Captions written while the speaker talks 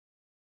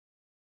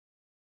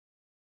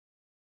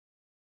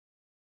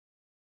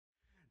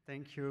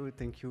Thank you,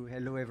 thank you.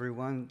 Hello,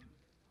 everyone.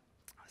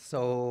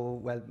 So,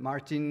 well,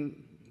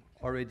 Martin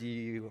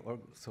already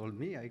told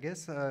me, I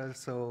guess.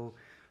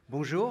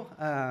 Bonjour.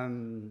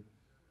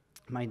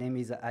 My name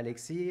is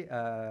Alexis.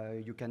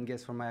 You can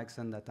guess from my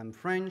accent that I'm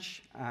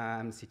French.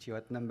 I'm CTO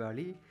at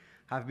Numberly.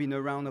 I've been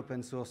around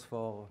open source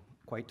for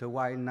quite a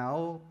while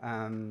now.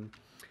 I'm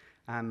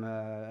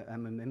a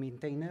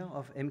maintainer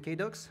of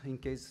MKDocs, in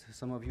case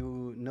some of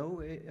you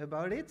know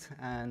about it.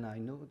 And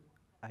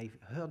I've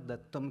heard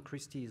that Tom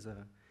Christie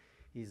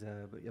is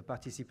a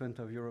participant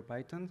of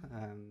EuroPython.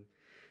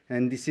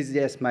 And this is,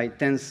 yes, my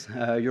 10th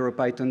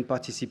EuroPython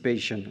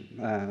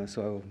participation.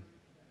 So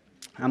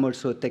I'm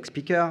also a tech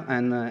speaker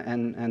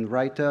and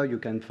writer. You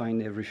can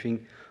find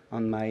everything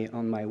on my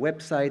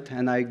website.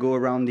 And I go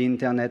around the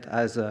internet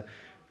as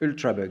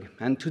Ultrabug.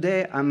 And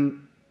today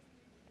I'm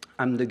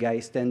the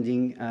guy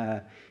standing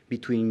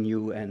between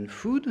you and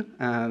food.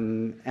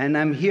 And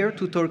I'm here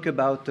to talk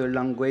about a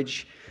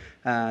language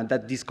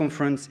that this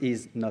conference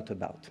is not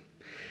about.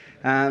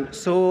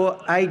 So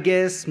I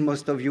guess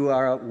most of you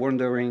are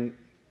wondering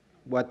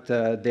what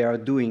they are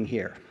doing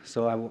here.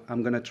 So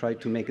I'm going to try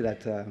to make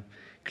that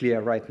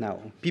clear right now.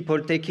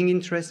 People taking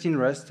interest in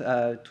Rust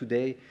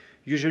today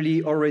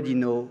usually already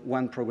know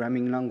one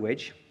programming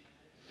language.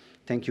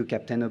 Thank you,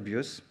 Captain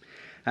Obvious.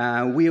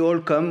 We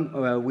all come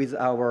with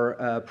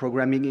our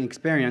programming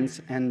experience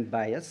and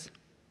bias.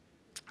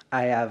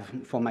 I have,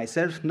 for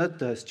myself, not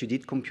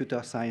studied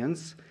computer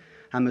science.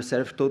 I'm a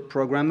self-taught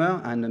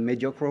programmer and a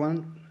mediocre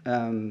one.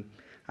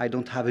 I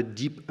don't have a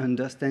deep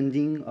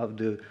understanding of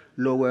the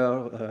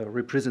lower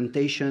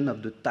representation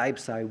of the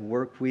types I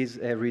work with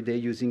every day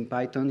using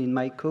Python in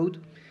my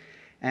code.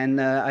 And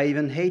I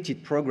even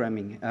hated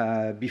programming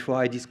before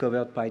I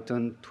discovered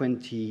Python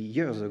 20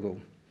 years ago.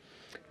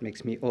 It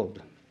makes me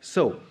old.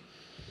 So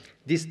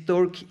this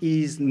talk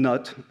is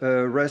not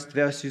a Rust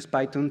versus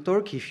Python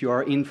talk. If you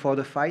are in for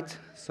the fight,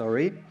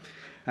 sorry.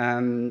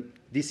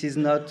 This is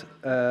not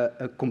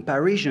a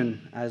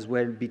comparison as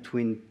well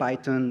between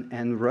Python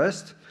and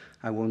Rust.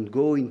 I won't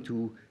go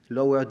into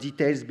lower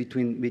details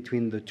between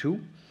the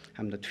two.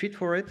 I'm not fit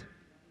for it.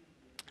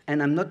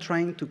 And I'm not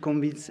trying to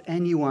convince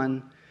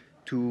anyone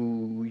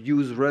to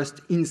use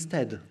Rust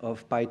instead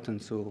of Python.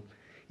 So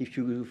if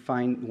you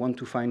want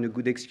to find a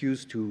good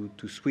excuse to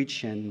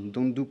switch and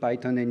don't do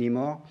Python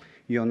anymore,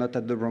 you're not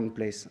at the wrong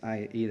place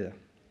either.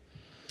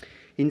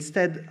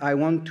 Instead, I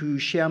want to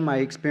share my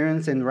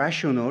experience and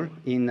rationale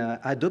in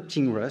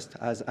adopting Rust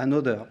as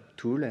another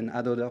tool and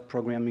another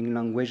programming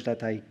language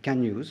that I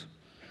can use.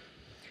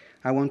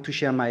 I want to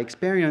share my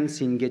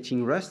experience in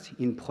getting Rust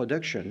in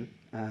production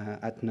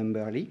at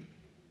Numberly.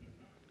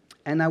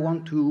 And I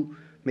want to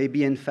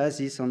maybe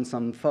emphasize on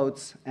some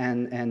thoughts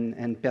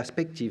and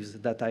perspectives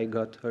that I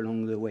got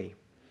along the way.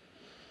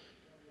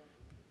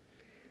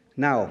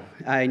 Now,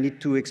 I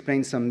need to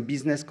explain some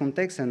business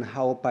context and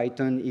how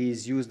Python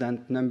is used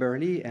at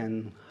Numberly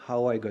and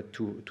how I got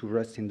to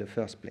Rust in the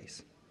first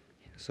place.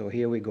 So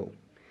here we go.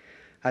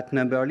 At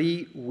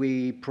Numberly,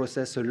 we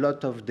process a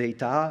lot of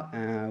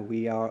data.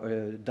 We are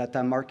a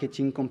data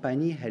marketing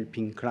company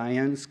helping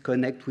clients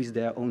connect with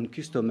their own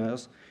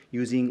customers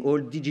using all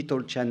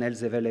digital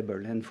channels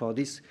available. And for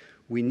this,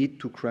 we need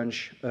to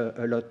crunch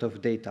a lot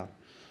of data.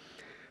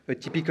 A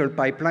typical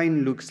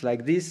pipeline looks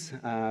like this.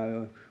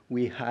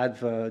 We have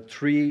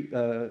three,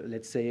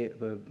 let's say,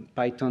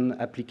 Python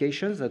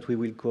applications that we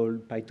will call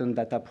Python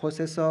data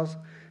processors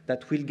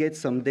that will get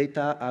some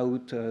data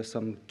out,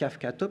 some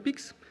Kafka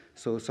topics.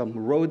 So some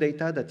raw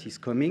data that is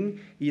coming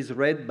is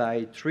read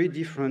by three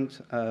different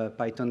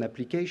Python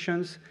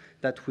applications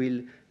that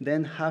will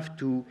then have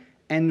to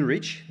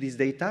enrich this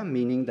data,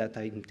 meaning that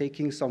I'm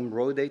taking some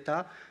raw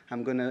data,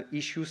 I'm going to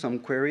issue some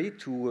query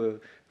to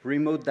a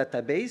remote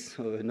database,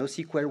 a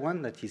NoSQL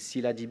one that is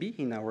ScyllaDB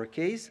in our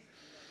case,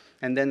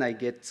 and then I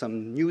get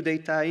some new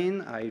data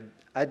in, I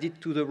add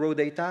it to the raw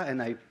data,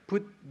 and I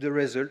put the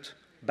result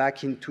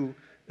back into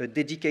a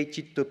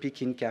dedicated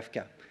topic in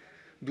Kafka.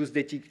 Those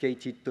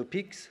dedicated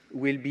topics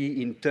will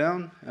be, in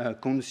turn,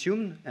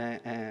 consumed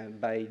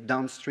by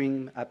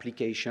downstream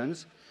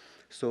applications.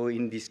 So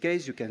in this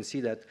case, you can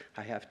see that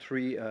I have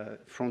three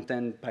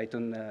front-end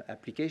Python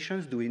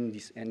applications doing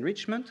this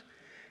enrichment.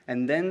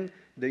 And then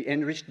the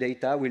enriched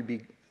data will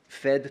be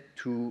fed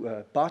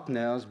to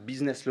partners,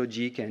 business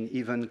logic, and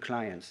even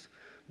clients.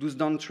 Those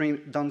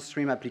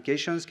downstream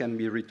applications can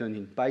be written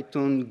in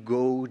Python,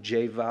 Go,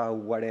 Java,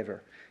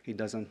 whatever. It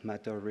doesn't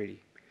matter,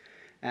 really.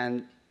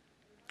 And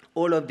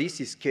all of this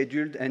is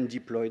scheduled and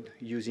deployed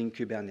using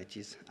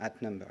Kubernetes at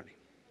Numberly.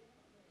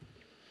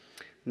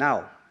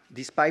 Now,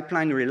 this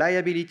pipeline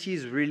reliability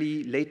is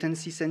really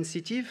latency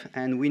sensitive,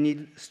 and we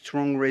need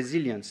strong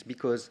resilience,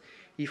 because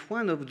if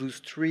one of those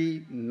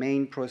three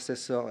main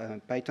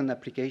processor Python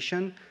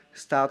application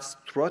starts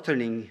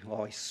throttling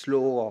or is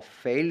slow or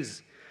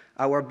fails,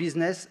 our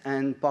business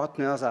and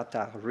partners are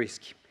at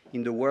risk.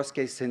 In the worst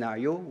case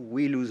scenario,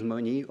 we lose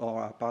money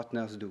or our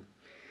partners do.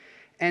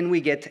 And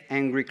we get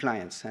angry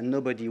clients, and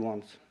nobody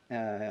wants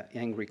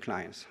angry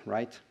clients,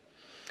 right?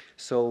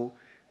 So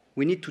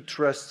we need to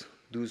trust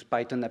those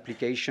Python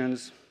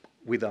applications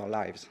with our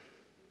lives.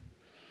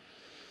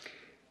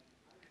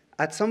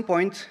 At some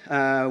point,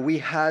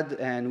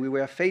 we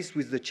were faced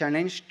with the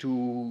challenge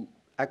to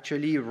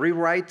actually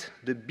rewrite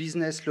the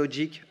business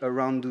logic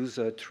around those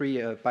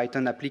three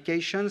Python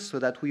applications so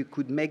that we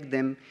could make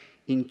them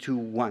into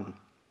one.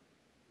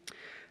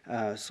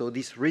 So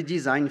this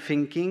redesign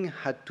thinking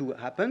had to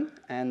happen,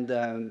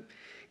 and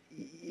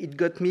it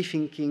got me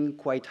thinking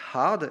quite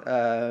hard,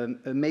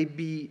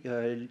 maybe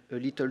a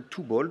little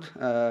too bold,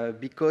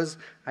 because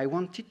I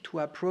wanted to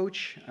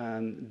approach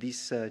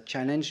this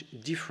challenge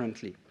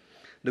differently.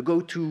 The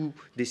go-to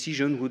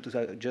decision would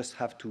just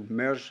have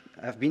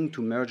been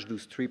to merge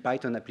those three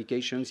Python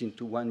applications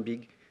into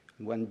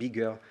one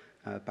bigger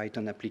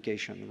Python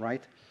application,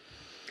 right?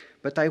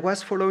 But I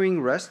was following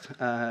Rust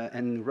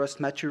and Rust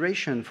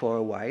maturation for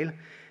a while,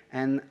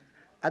 and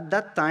at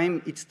that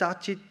time, I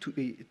started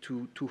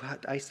to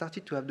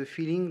have the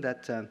feeling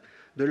that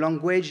the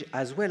language,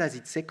 as well as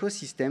its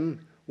ecosystem,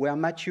 were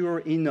mature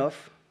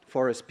enough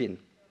for a spin.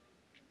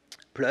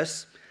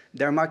 Plus,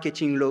 their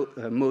marketing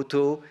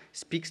motto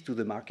speaks to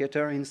the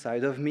marketer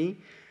inside of me,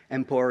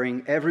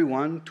 empowering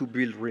everyone to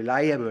build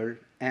reliable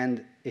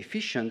and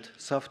efficient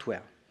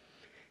software.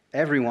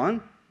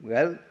 Everyone,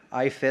 well,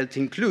 I felt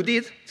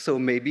included, so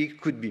maybe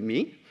it could be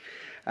me.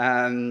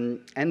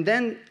 And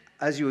then,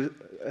 as you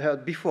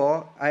heard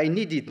before, I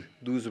needed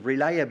those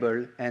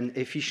reliable and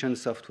efficient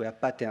software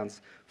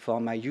patterns for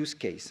my use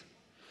case.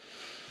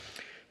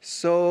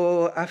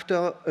 So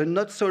after a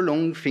not so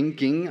long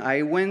thinking,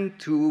 I went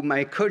to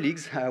my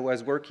colleagues I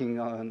was working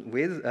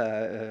with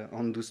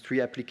on those three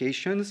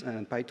applications,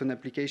 Python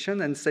application,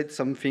 and said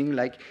something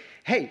like,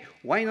 hey,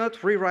 why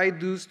not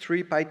rewrite those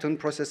three Python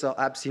processor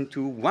apps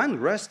into one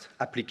Rust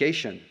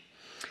application?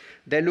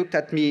 They looked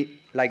at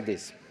me like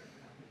this.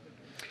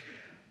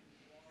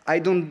 I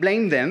don't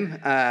blame them,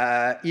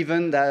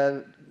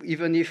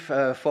 even if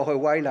for a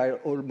while I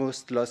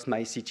almost lost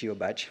my CTO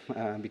badge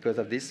because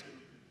of this.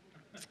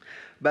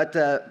 But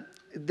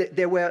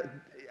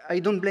I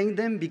don't blame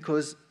them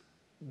because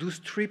those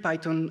three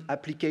Python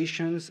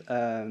applications,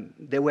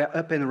 they were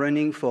up and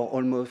running for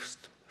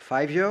almost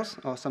 5 years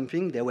or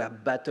something. They were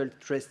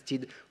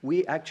battle-tested.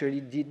 We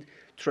actually did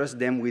trust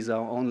them with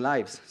our own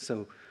lives.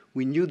 So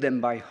we knew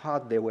them by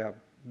heart. They were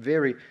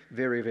very,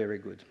 very, very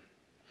good.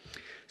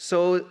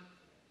 So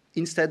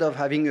instead of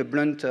having a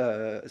blunt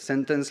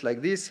sentence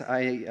like this,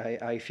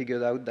 I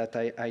figured out that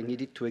I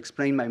needed to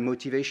explain my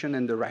motivation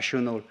and the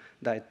rationale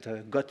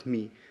that got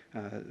me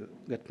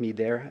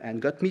there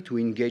and got me to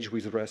engage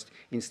with Rust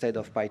instead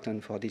of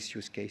Python for this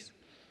use case.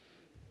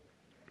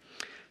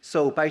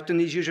 So Python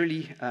is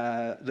usually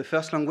the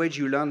first language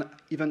you learn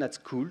even at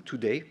school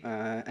today,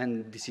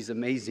 and this is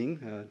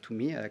amazing to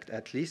me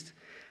at least.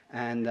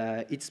 And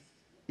it's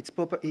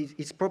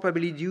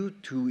probably due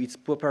to its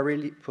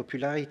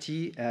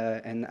popularity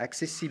and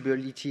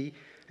accessibility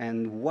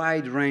and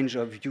wide range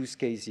of use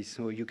cases.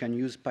 So you can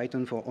use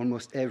Python for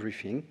almost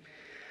everything.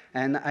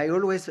 And I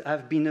always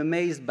have been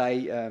amazed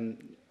by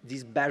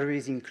this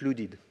batteries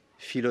included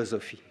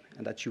philosophy,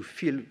 and that you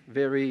feel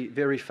very,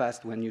 very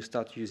fast when you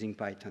start using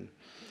Python.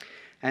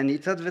 And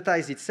it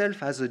advertised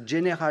itself as a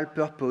general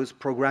purpose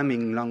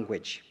programming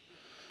language.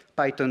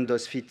 Python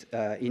does fit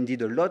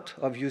indeed a lot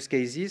of use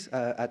cases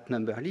at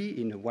Numberly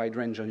in a wide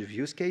range of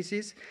use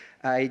cases.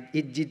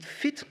 It did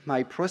fit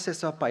my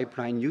processor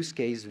pipeline use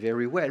case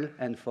very well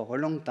and for a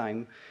long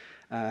time,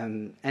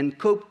 and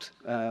coped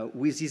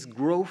with this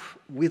growth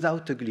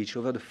without a glitch.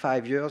 Over the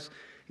 5 years,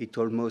 it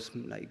almost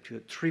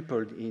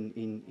tripled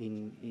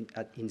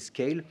in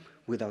scale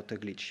without a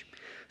glitch.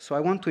 So I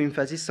want to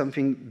emphasize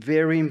something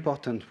very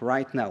important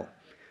right now.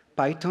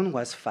 Python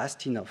was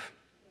fast enough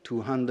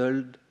to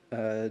handle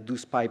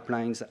those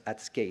pipelines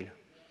at scale.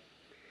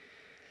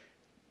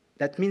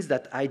 That means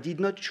that I did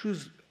not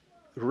choose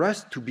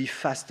Rust to be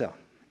faster.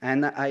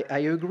 And I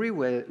agree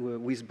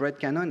with Brett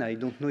Cannon. I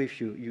don't know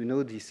if you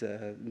know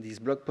this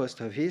blog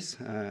post of his,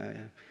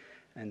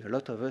 and a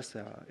lot of us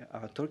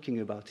are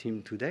talking about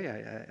him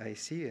today, I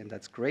see, and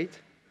that's great.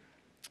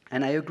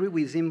 And I agree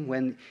with him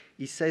when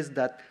he says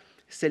that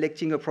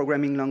selecting a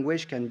programming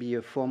language can be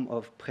a form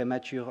of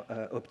premature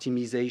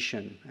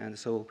optimization. And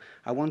so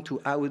I want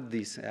to out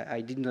this. I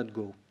did not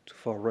go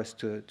for Rust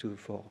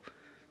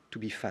to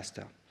be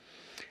faster.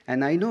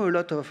 And I know a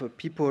lot of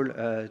people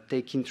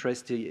take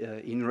interest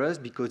in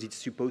Rust because it's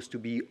supposed to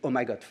be, oh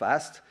my God,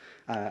 fast,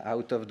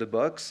 out of the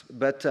box.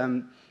 But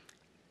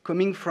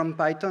coming from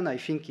Python, I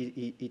think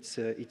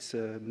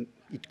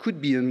it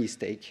could be a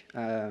mistake.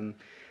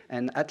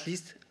 And at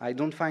least I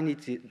don't find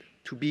it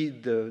to be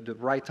the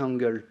right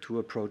angle to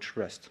approach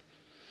Rust.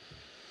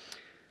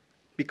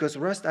 Because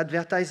Rust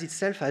advertises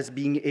itself as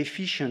being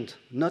efficient,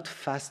 not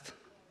fast,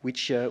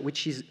 which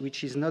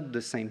is not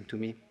the same to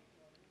me.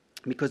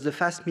 Because the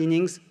fast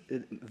meanings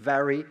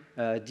vary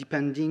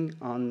depending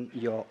on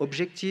your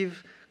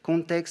objective,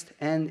 context,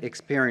 and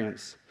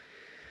experience.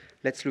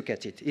 Let's look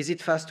at it. Is it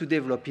fast to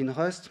develop in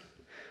Rust?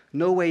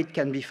 No way it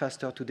can be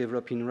faster to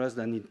develop in Rust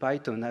than in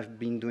Python. I've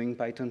been doing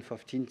Python for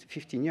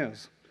 15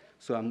 years.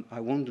 So I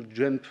want to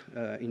jump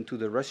into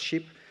the Rust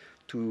ship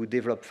to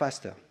develop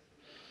faster.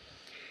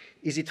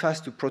 Is it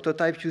fast to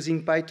prototype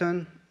using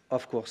Python?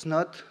 Of course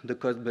not. The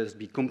code must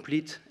be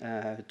complete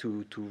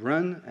to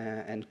run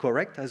and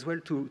correct as well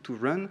to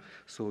run.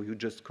 So you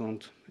just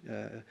can't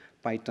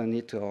Python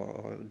it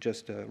or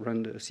just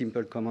run the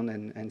simple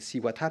command and see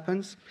what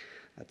happens.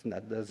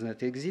 That does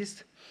not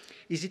exist.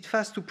 Is it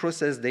fast to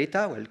process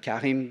data? Well,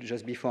 Karim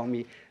just before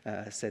me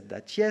said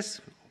that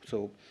yes.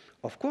 So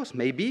of course,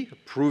 maybe,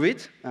 prove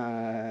it.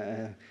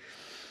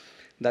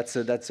 That's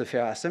a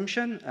fair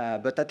assumption.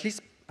 But at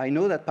least I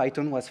know that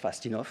Python was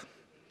fast enough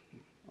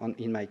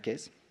in my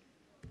case.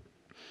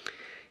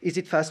 Is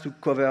it fast to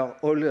cover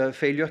all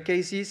failure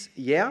cases?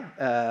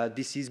 Yeah,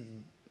 this is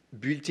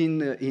built in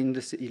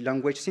the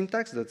language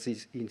syntax.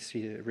 It's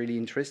a really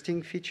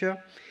interesting feature.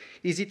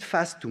 Is it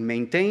fast to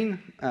maintain?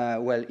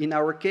 Well, in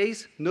our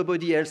case,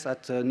 nobody else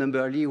at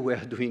Numberly were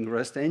doing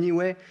Rust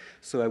anyway,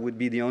 so I would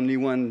be the only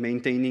one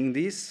maintaining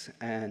this,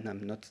 and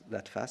I'm not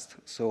that fast,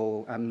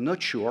 so I'm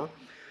not sure.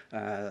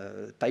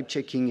 Type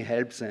checking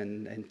helps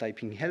and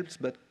typing helps,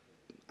 but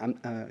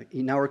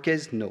in our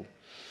case, no.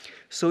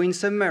 So in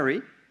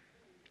summary,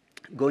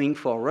 going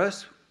for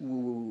Rust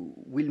will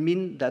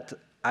mean that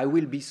I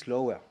will be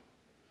slower.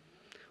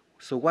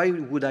 So why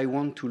would I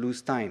want to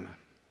lose time?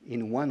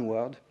 In one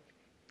word,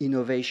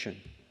 innovation.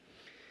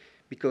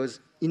 Because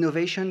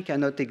innovation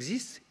cannot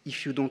exist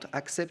if you don't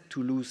accept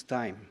to lose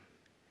time.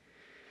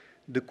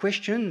 The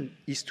question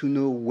is to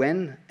know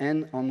when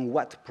and on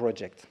what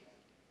project.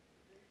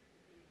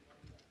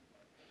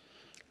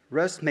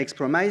 Rust makes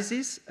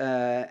promises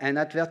and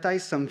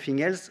advertises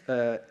something else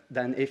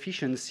than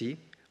efficiency,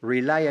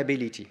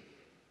 reliability.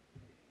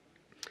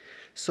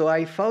 So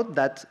I thought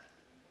that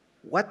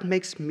what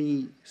makes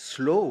me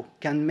slow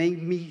can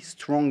make me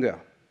stronger.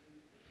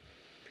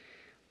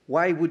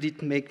 Why would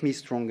it make me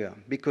stronger?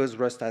 Because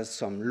Rust has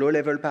some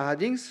low-level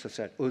paradigms, such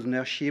as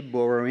ownership,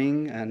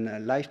 borrowing,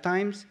 and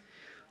lifetimes.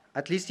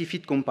 At least if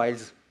it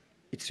compiles,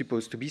 it's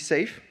supposed to be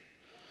safe.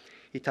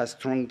 It has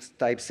strong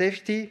type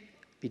safety.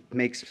 It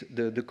makes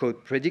the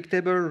code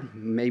predictable,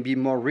 maybe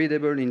more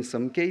readable in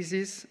some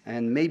cases,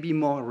 and maybe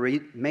more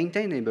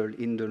maintainable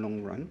in the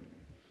long run.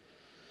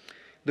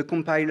 The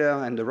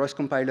compiler and the Rust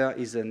compiler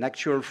is an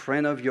actual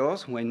friend of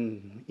yours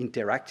when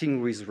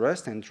interacting with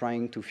Rust and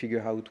trying to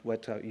figure out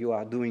what you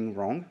are doing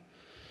wrong.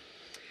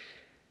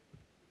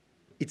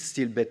 It's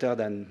still better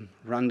than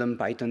random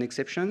Python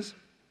exceptions.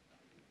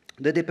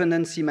 The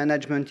dependency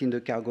management in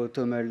the cargo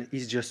toml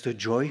is just a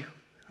joy.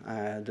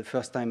 The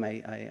first time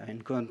I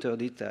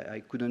encountered it, I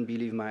couldn't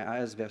believe my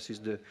eyes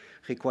versus the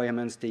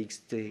requirements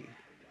txt,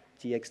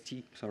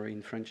 sorry,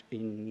 in French,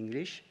 in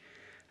English.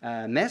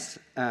 Mess.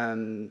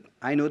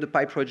 I know the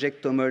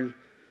PyProject toml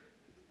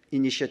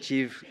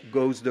initiative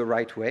goes the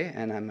right way,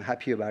 and I'm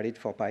happy about it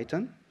for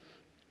Python.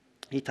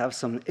 It has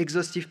some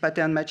exhaustive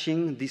pattern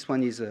matching. This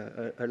one is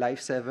a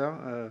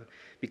lifesaver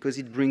because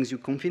it brings you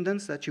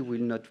confidence that you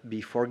will not be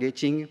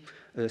forgetting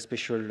a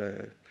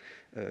special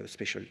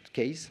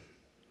case.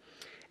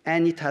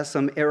 And it has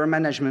some error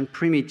management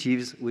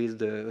primitives with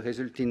the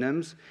resulting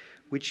nums,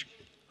 which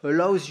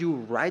allows you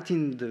right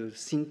in the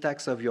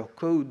syntax of your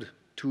code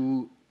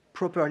to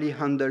properly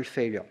handle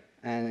failure.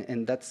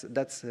 And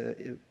that's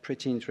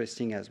pretty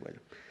interesting as well.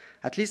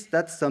 At least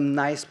that's some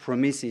nice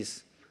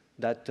promises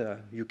that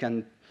you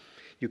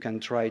can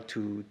try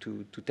to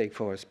take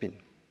for a spin.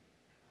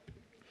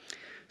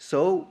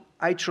 So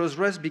I chose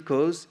Rust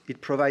because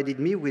it provided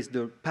me with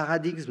the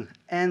paradigms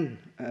and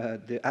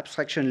the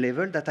abstraction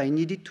level that I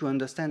needed to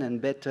understand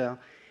and better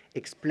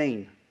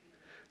explain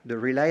the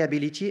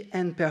reliability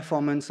and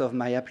performance of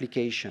my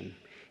application.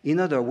 In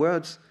other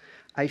words,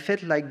 I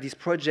felt like this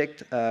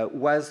project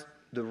was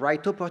the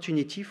right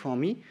opportunity for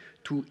me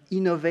to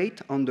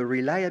innovate on the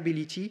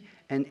reliability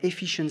and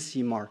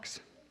efficiency marks.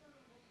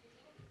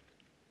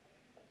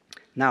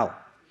 Now,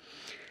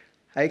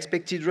 I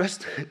expected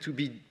Rust to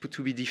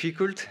be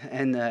difficult,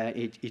 and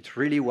it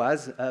really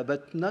was,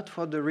 but not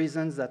for the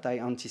reasons that I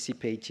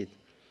anticipated.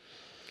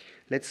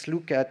 Let's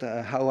look at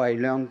how I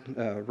learned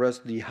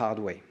Rust the hard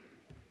way.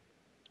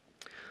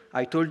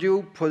 I told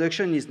you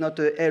production is not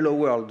a hello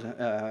world.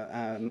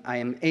 I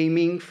am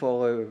aiming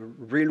for a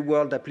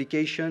real-world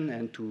application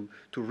and to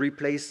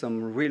replace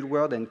some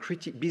real-world and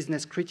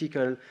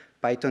business-critical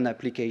Python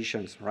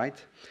applications,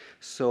 right?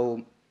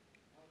 So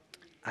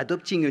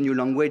adopting a new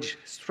language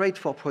straight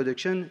for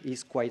production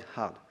is quite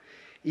hard,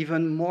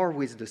 even more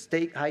with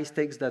the high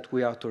stakes that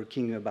we are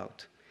talking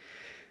about,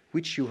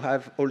 which you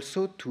have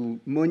also to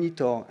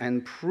monitor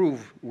and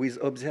prove with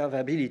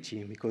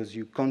observability, because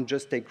you can't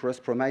just take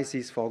Rust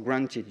promises for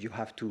granted. You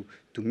have to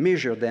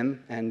measure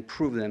them and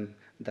prove them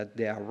that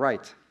they are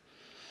right.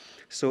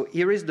 So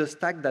here is the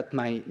stack that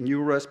my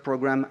new Rust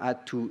program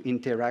had to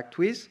interact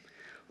with.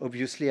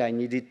 Obviously, I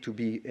needed to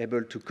be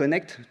able to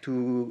connect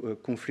to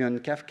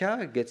Confluent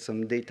Kafka, get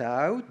some data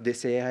out,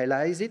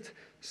 deserialize it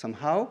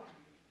somehow.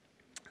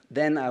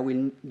 Then I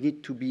will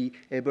need to be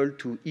able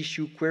to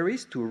issue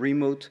queries to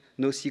remote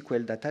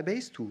NoSQL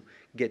database to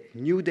get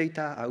new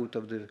data out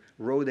of the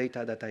raw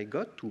data that I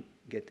got, to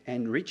get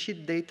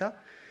enriched data.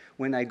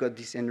 When I got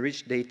this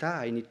enriched data,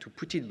 I need to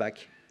put it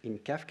back in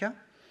Kafka.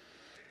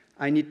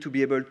 I need to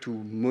be able to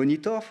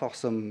monitor for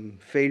some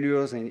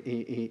failures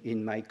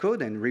in my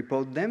code and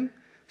report them.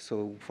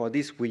 So for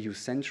this, we use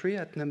Sentry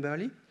at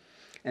Numberly.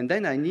 And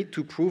then I need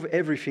to prove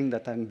everything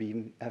that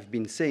I've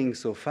been saying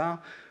so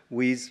far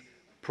with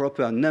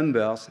proper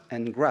numbers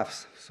and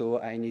graphs.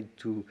 So I need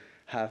to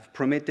have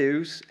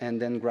Prometheus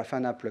and then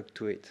Grafana plugged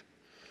to it.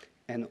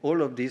 And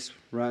all of this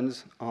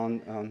runs on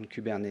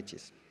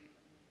Kubernetes.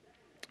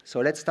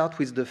 So let's start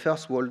with the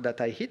first wall that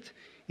I hit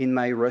in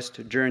my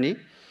Rust journey.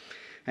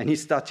 And it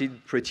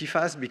started pretty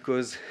fast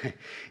because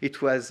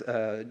it was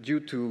due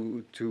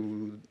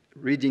to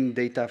reading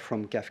data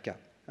from Kafka.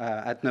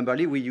 At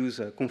Numberly, we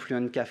use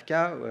Confluent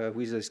Kafka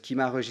with a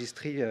schema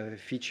registry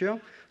feature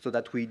so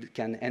that we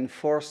can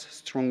enforce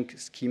strong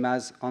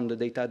schemas on the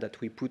data that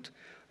we put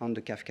on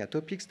the Kafka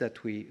topics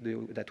that we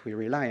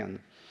rely on.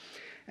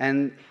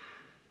 And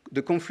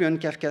the Confluent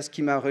Kafka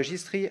schema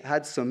registry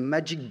had some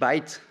magic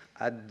byte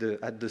at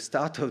the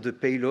start of the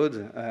payload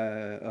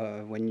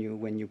when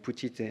you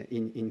put it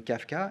in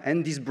Kafka,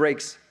 and this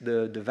breaks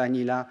the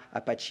vanilla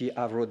Apache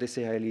Avro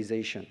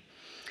deserialization.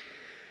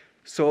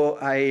 So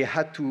I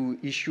had to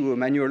issue a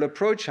manual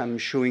approach. I'm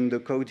showing the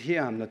code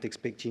here. I'm not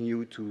expecting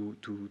you to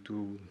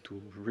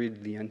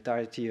read the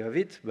entirety of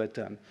it, but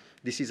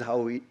this is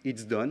how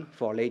it's done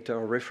for later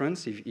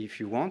reference if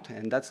you want,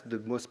 and that's the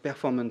most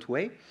performant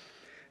way.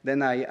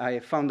 Then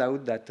I found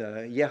out that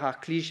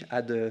Hierarchy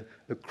had a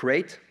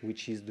crate,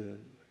 which is the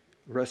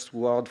Rust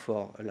word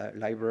for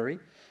library,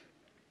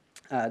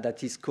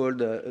 that is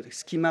called a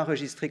schema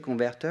registry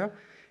converter.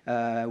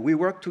 We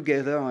worked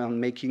together on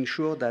making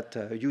sure that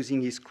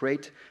using his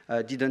crate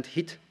didn't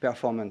hit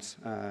performance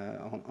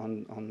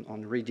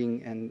on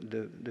reading and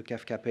the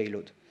Kafka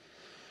payload.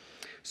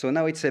 So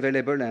now it's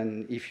available,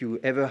 and if you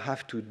ever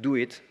have to do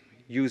it,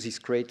 use his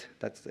crate.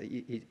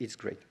 It's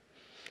great.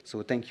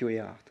 So thank you,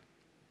 Erhard.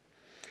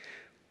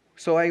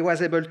 So I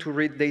was able to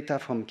read data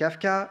from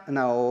Kafka.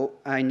 Now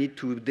I need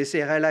to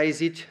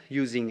deserialize it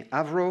using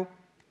Avro.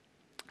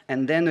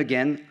 And then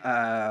again,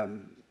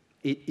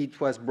 it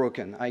was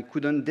broken. I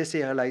couldn't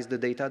deserialize the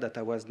data that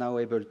I was now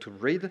able to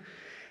read.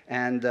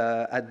 And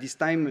at this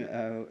time,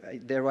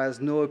 there was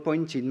no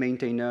appointed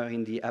maintainer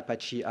in the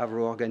Apache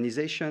Avro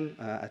organization,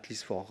 at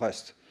least for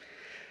Rust.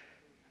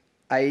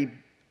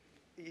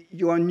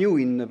 You are new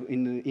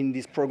in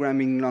this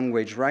programming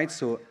language, right?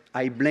 So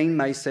I blamed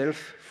myself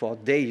for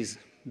days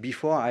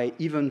before I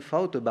even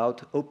thought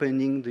about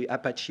opening the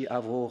Apache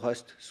Avro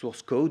Rust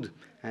source code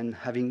and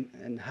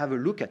have a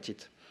look at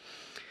it.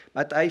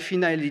 But I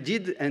finally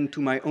did, and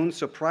to my own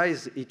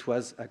surprise, it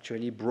was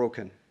actually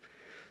broken.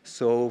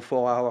 So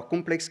for our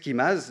complex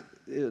schemas,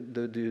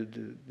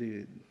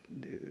 the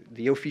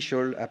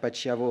official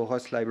Apache Avro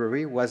Rust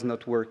library was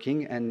not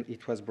working, and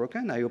it was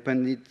broken. I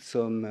opened it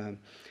some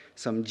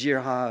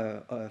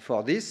Jira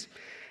for this,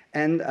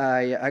 and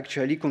I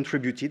actually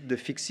contributed the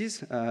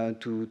fixes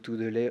to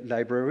the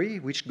library,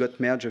 which got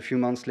merged a few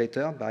months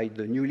later by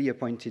the newly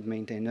appointed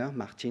maintainer,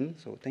 Martin.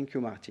 So thank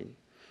you, Martin.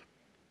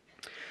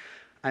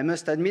 I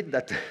must admit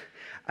that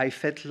I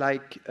felt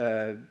like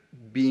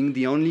being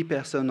the only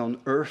person on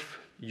Earth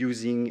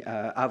using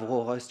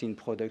Avro Rust in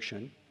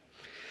production,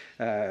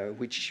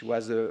 which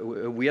was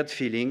a weird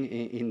feeling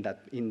in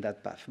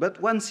that path. But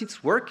once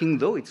it's working,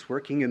 though, it's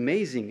working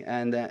amazing.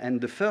 And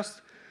the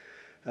first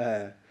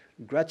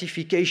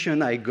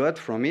gratification I got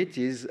from it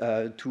is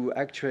to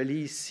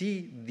actually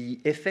see the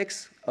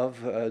effects of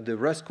the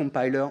Rust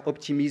compiler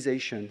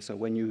optimization. So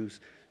when you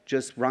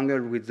just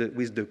wrangle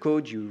with the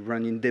code, you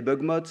run in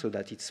debug mode so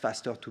that it's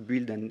faster to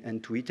build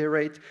and to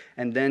iterate.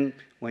 And then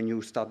when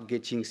you start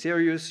getting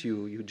serious,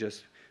 you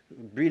just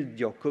build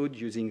your code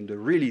using the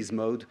release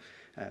mode.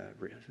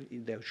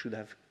 They should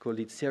have called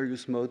it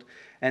serious mode.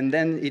 And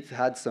then it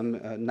had some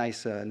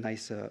nice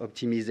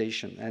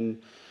optimization.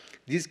 And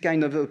this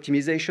kind of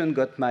optimization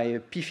got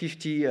my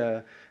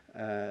P50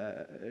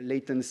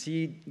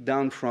 latency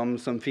down from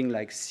something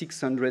like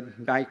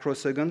 600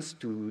 microseconds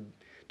to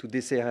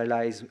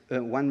deserialize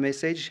one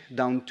message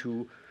down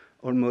to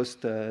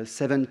almost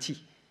 70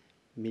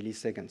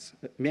 milliseconds,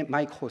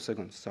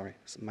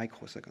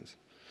 microseconds.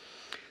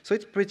 So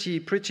it's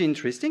pretty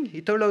interesting.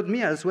 It allowed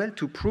me as well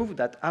to prove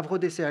that Avro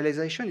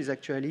deserialization is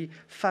actually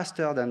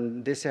faster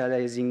than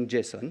deserializing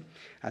JSON,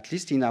 at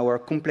least in our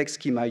complex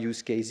schema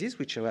use cases,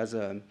 which was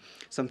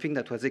something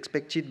that was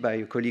expected by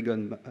a colleague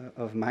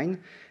of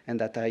mine, and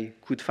that I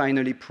could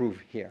finally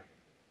prove here.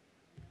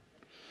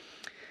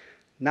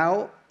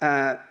 Now,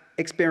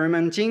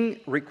 experimenting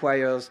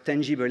requires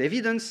tangible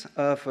evidence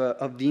of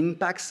the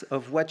impacts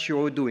of what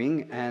you're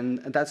doing, and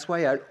that's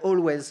why I'll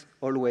always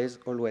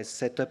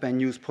set up and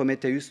use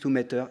Prometheus to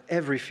meter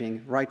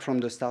everything right from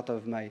the start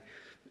of my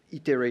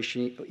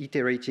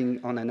iterating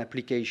on an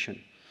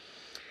application.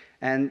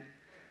 And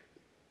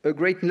a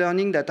great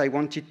learning that I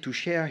wanted to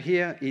share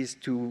here is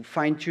to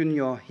fine-tune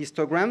your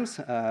histograms,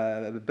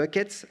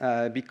 buckets,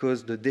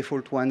 because the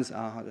default ones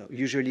are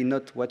usually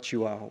not what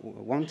you are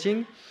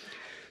wanting.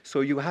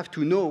 So you have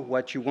to know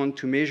what you want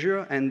to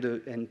measure and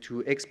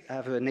to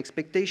have an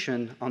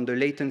expectation on the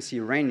latency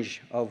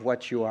range of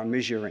what you are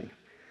measuring.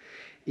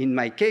 In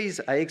my case,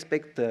 I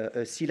expect a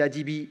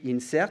ScyllaDB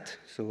insert,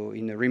 so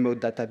in a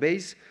remote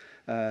database.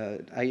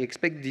 I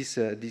expect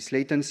this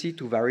latency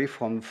to vary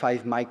from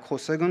 5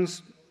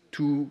 microseconds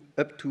to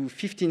up to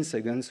 15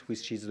 seconds,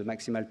 which is the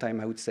maximal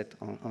time I would set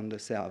on the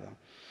server.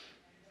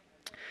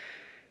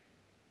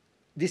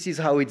 This is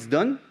how it's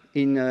done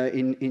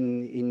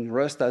in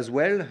Rust as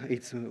well.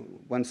 It's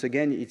once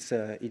again it's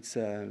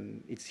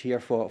here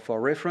for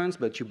reference,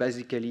 but you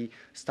basically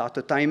start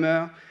a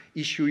timer,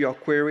 issue your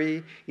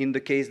query. In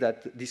the case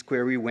that this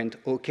query went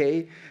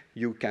OK,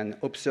 you can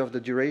observe the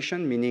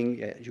duration,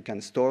 meaning you can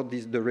store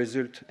the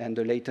result and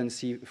the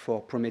latency for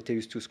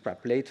Prometheus to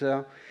scrap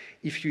later.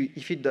 If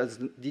it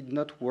did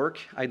not work,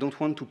 I don't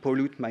want to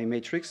pollute my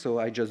matrix, so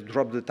I just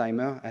drop the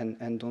timer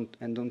and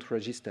don't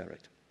register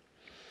it.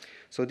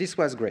 So this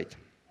was great.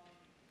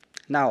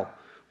 Now,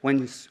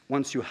 once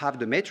you have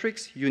the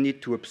matrix, you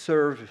need to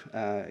observe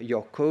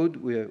your code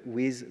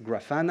with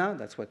Grafana.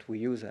 That's what we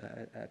use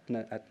at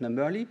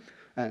Numberly.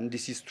 And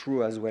this is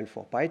true as well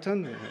for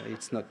Python.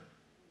 It's not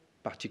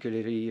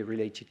particularly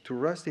related to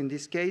Rust in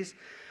this case.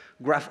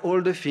 Graph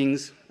all the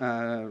things,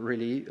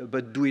 really,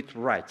 but do it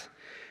right.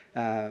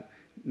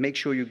 Make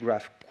sure you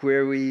graph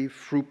query,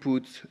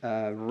 throughput,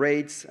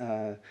 rates,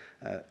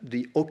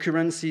 the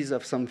occurrences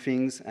of some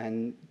things,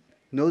 and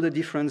know the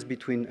difference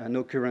between an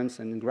occurrence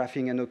and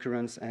graphing an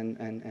occurrence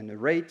and a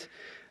rate.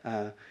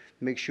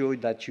 Make sure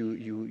that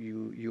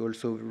you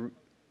also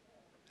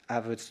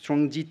have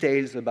strong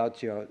details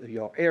about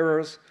your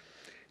errors,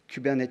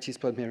 Kubernetes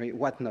pod memory,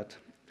 whatnot.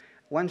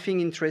 One thing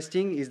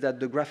interesting is that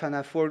the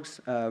Grafana folks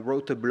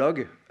wrote a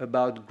blog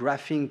about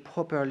graphing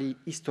properly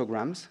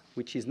histograms,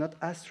 which is not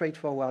as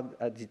straightforward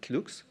as it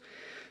looks.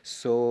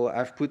 So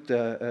I've put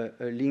a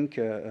link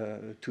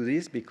to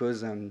this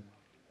because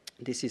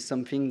this is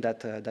something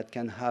that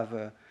can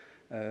have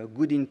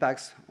good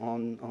impacts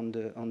on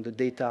the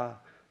data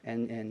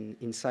and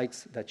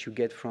insights that you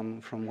get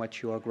from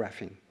what you are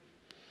graphing.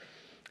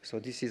 So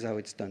this is how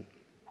it's done.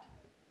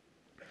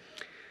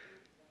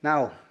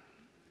 Now,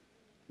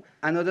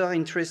 another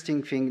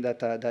interesting thing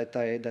that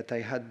I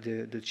had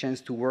the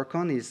chance to work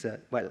on is,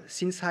 well,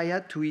 since I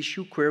had to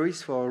issue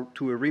queries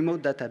to a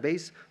remote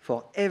database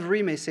for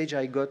every message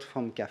I got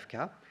from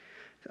Kafka,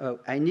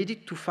 I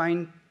needed to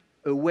find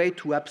a way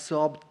to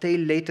absorb tail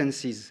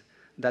latencies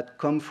that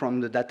come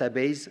from the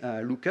database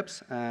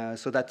lookups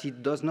so that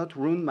it does not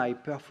ruin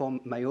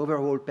my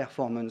overall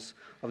performance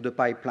of the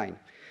pipeline.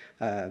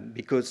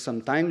 Because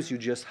sometimes you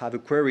just have a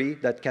query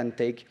that can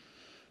take,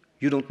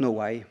 you don't know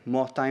why,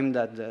 more time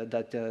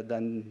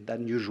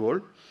than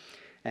usual.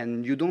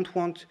 And you don't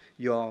want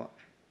your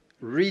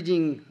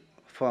reading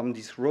from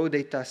this raw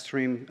data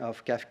stream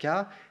of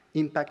Kafka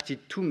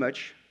impacted too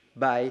much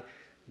by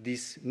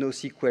this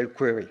NoSQL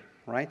query,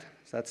 right?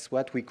 That's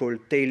what we call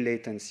tail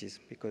latencies,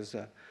 because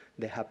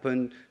they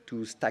happen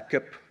to stack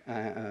up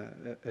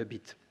a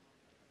bit.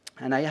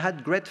 And I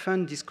had great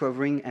fun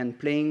discovering and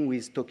playing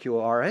with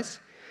Tokyo RS,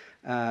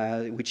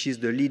 which is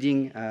the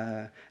leading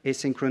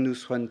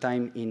asynchronous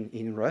runtime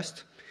in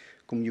Rust.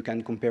 You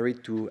can compare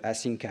it to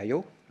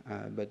Async.io,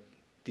 but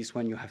this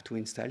one you have to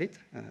install it.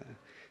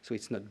 So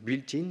it's not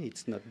built in,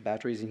 it's not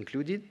batteries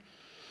included.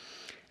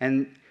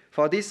 And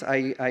for this,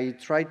 I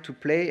tried to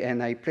play,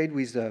 and I played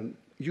with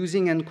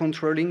using and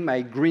controlling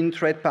my green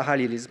thread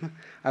parallelism.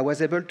 I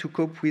was able to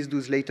cope with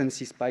those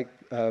latency spikes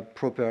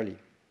properly.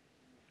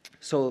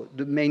 So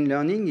the main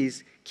learning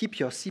is keep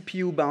your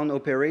CPU-bound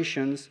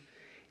operations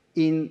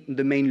in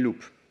the main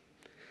loop.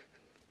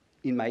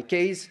 In my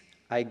case,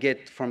 I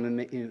get on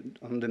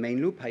the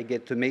main loop, I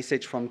get a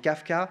message from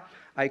Kafka.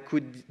 I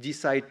could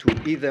decide to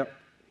either,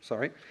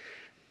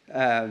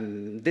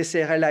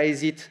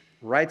 deserialize it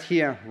right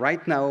here,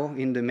 right now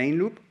in the main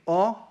loop,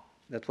 or,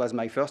 that was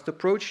my first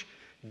approach,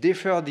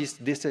 defer this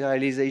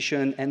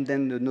deserialization and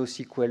then the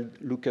NoSQL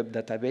lookup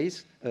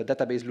database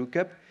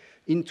lookup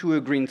into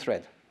a green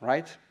thread,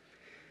 right?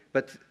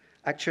 But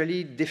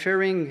actually,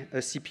 deferring a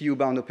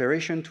CPU-bound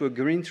operation to a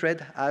green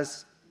thread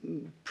has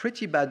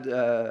pretty bad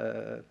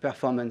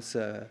performance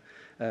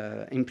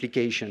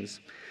implications.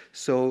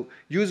 So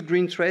use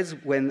green threads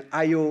when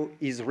I/O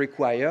is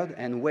required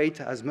and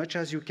wait as much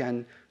as you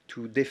can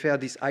to defer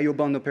these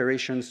I/O-bound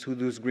operations to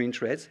those green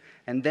threads,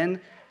 and then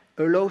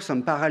allow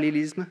some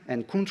parallelism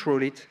and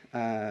control it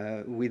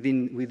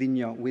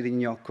within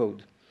your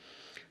code.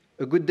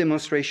 A good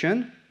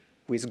demonstration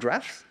with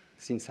graphs,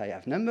 since I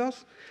have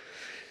numbers.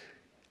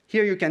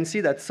 Here you can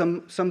see that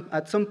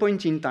at some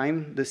point in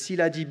time, the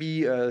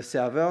ScyllaDB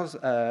servers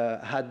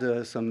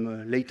had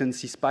some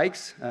latency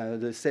spikes.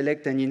 The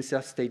select and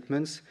insert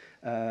statements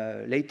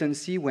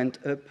latency went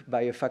up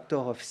by a factor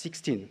of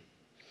 16,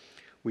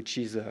 which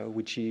is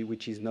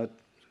not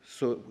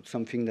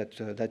something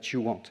that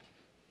you want.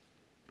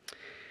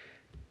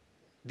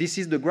 This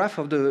is the graph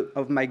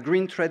of my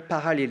green thread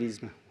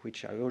parallelism,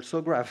 which I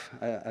also graph,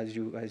 as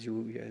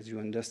you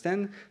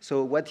understand.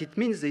 So what it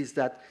means is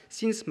that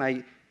since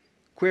my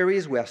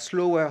queries were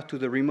slower to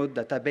the remote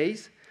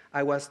database,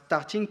 I was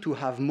starting to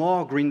have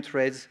more green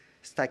threads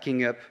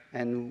stacking up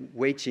and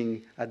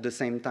waiting at the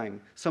same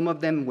time. Some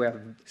of them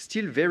were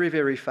still very,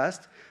 very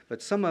fast,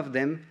 but some of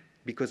them,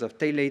 because of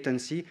tail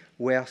latency,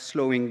 were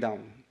slowing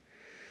down.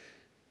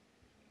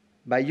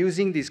 By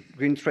using this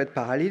green thread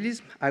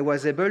parallelism, I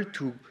was able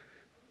to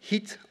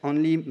hit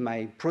only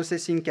my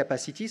processing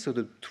capacity, so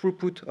the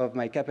throughput of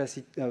my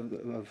capacity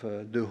of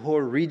the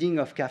whole reading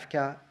of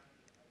Kafka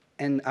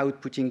and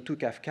outputting to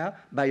Kafka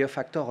by a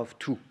factor of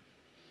 2.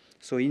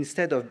 So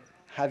instead of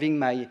having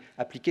my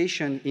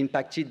application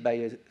impacted by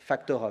a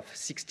factor of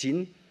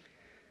 16,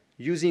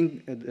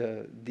 using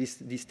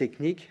this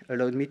technique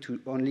allowed me to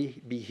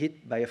only be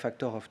hit by a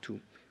factor of 2,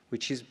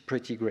 which is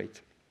pretty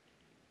great.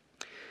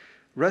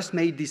 Rust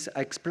made this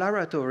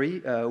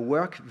exploratory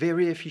work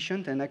very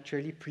efficient and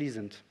actually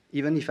pleasant,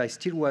 even if I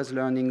still was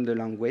learning the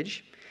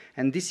language.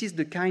 And this is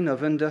the kind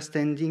of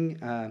understanding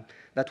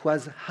that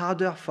was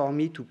harder for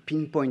me to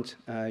pinpoint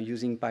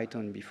using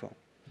Python before.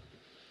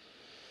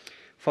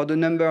 For the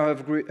number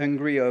of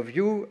hungry of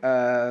you,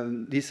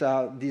 these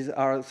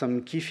are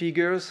some key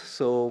figures.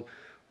 So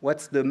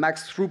what's the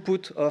max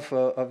throughput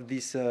of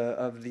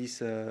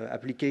this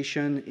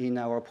application in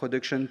our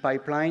production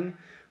pipeline?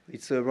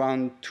 It's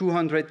around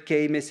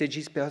 200K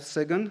messages per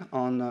second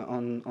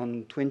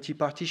on 20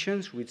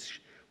 partitions,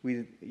 which,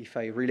 if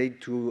I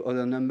relate to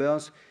other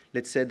numbers,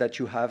 let's say that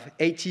you have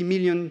 80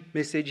 million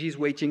messages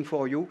waiting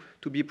for you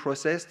to be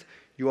processed.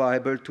 You are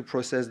able to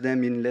process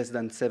them in less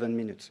than 7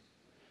 minutes.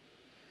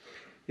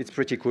 It's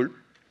pretty cool.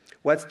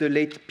 What's the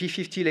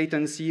P50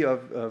 latency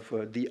of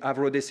the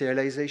Avro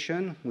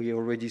deserialization? We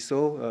already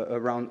saw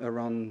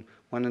around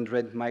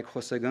 100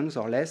 microseconds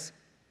or less.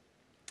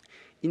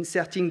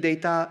 Inserting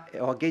data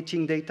or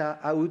getting data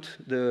out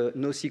the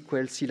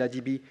NoSQL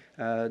ScyllaDB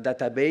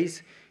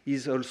database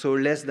is also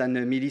less than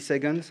a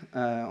millisecond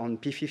on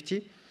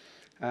P50.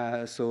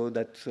 So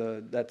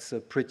that's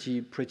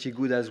pretty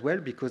good as well,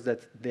 because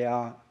they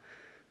are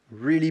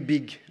really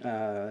big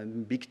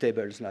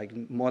tables, like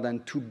more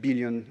than 2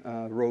 billion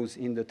rows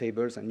in the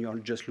tables, and you're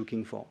just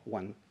looking for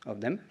one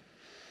of them.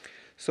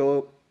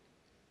 So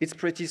it's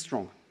pretty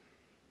strong.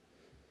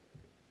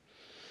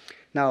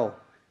 Now,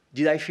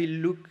 did I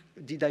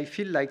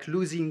feel like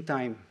losing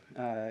time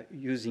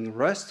using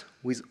Rust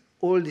with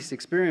all these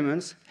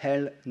experiments?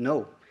 Hell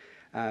no.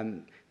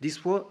 This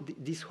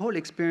whole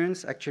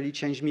experience actually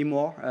changed me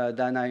more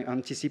than I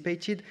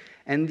anticipated,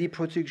 and the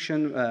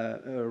production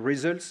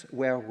results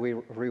were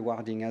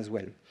rewarding as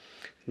well.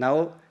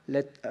 Now,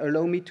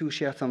 allow me to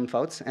share some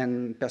thoughts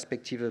and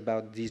perspective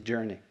about this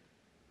journey.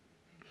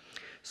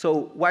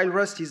 So while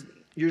Rust is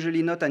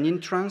usually not an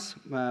entrance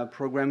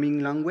programming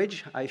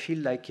language, I feel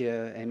like,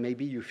 and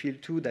maybe you feel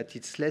too, that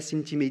it's less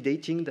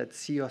intimidating than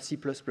C or C++.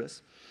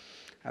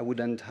 I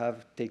wouldn't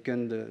have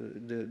taken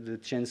the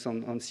chance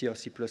on C or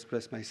C++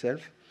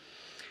 myself.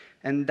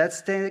 And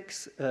that's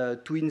thanks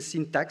to in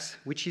syntax,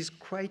 which is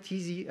quite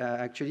easy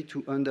actually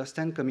to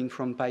understand coming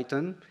from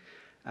Python,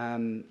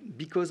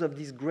 because of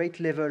this great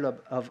level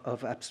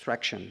of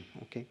abstraction.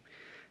 Okay,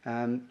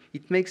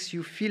 it makes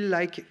you feel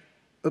like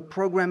a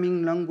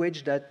programming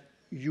language that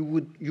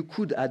you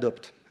could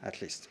adopt,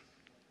 at least.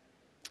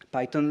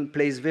 Python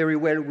plays very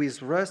well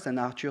with Rust, and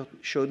Arthur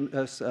showed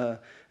us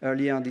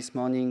earlier this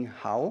morning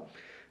how.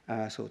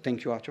 So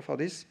thank you, Arthur, for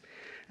this.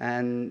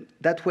 And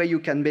that way you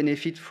can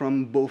benefit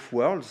from both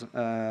worlds,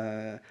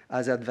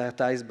 as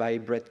advertised by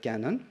Brett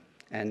Cannon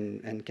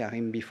and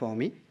Karim before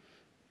me.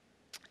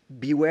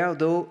 Beware,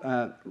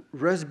 though,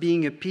 Rust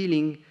being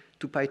appealing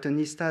to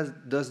Pythonistas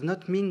does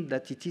not mean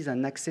that it is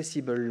an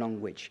accessible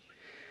language.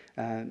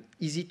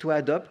 Easy to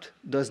adopt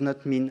does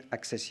not mean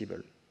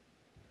accessible.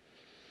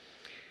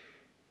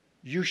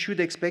 You should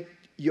expect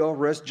your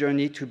Rust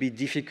journey to be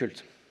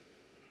difficult.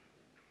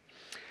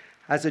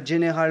 As a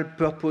general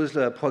purpose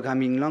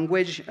programming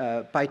language,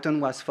 Python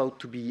was thought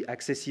to be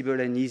accessible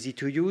and easy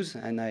to use,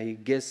 and I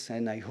guess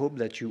and I hope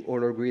that you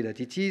all agree that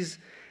it is.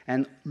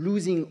 And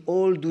losing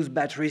all those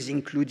batteries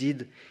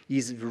included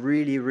is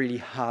really, really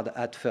hard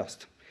at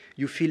first.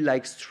 You feel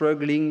like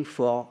struggling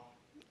for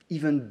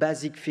even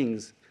basic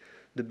things.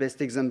 The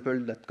best example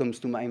that comes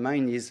to my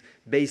mind is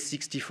base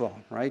 64,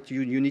 right?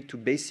 You need to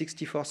base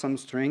 64 some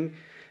string,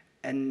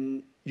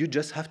 and you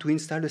just have to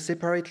install a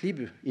separate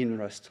lib in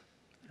Rust,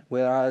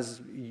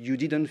 whereas you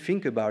didn't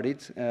think about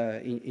it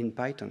in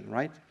Python,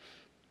 right?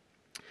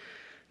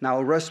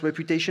 Now, Rust's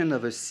reputation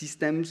of a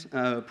systems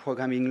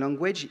programming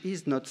language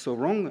is not so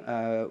wrong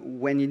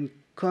when it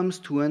comes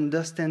to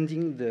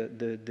understanding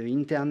the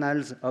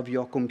internals of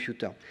your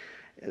computer.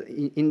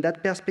 In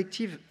that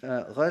perspective,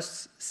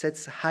 Rust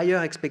sets higher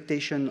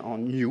expectation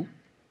on you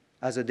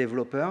as a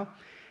developer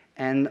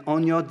and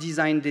on your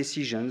design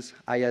decisions,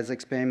 I have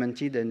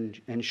experimented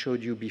and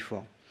showed you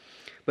before.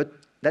 But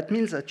that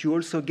means that you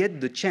also get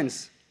the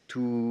chance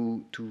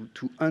to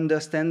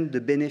understand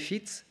the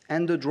benefits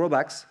and the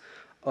drawbacks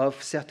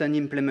of certain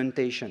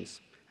implementations.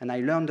 And I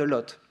learned a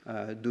lot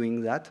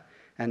doing that,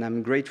 and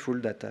I'm grateful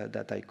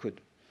that I could.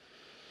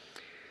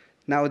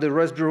 Now, the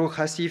Rust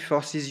bureaucracy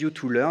forces you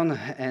to learn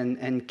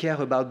and care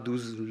about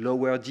those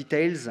lower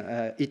details.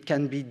 It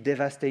can be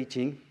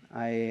devastating.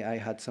 I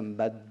had some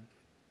bad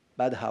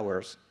bad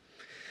hours.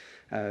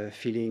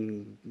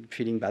 Feeling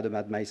bad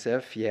about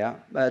myself, yeah.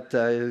 But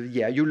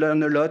yeah, you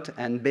learn a lot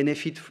and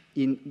benefit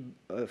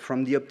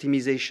from the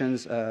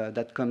optimizations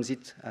that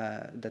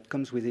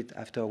comes with it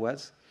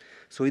afterwards.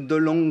 So in the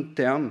long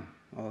term,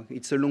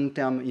 it's a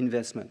long-term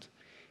investment.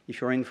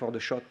 If you're in for the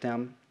short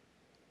term,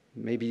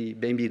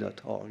 maybe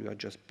not, or you're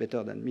just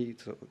better than me,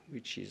 so,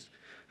 which is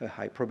a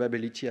high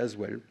probability as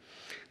well.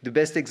 The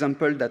best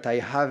example that I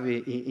have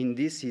in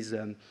this is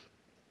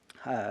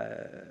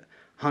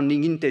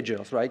handling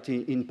integers, right?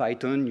 In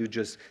Python, you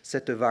just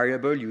set a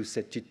variable, you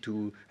set it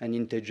to an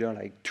integer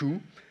like 2,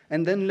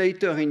 and then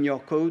later in your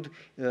code,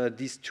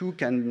 this 2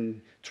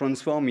 can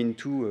transform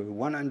into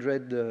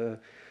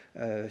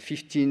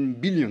 115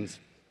 billions.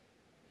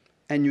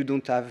 And you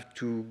don't have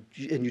to,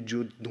 and you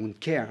don't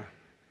care,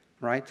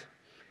 right?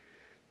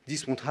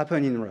 This won't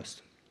happen in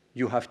Rust.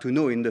 You have to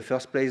know in the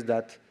first place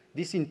that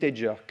this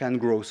integer can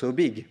grow so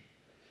big.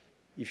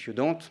 If you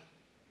don't,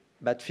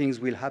 bad things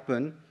will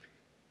happen.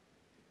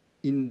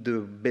 In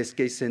the best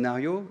case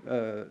scenario,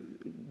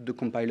 the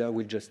compiler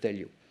will just tell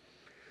you.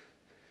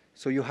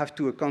 So you have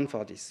to account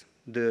for this.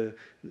 The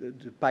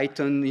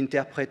Python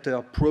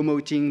interpreter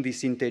promoting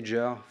this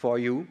integer for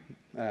you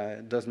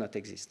does not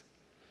exist.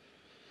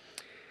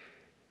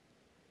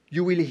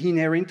 You will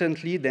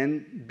inherently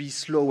then be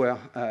slower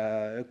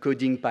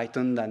coding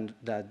Python than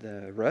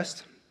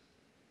Rust.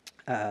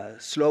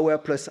 Slower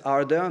plus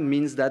harder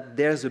means that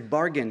there's a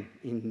bargain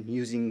in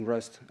using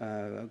Rust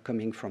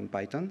coming from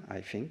Python,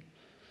 I think.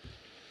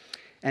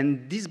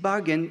 And this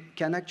bargain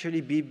can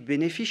actually be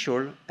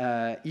beneficial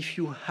if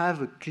you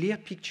have a clear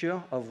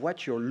picture of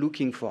what you're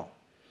looking for.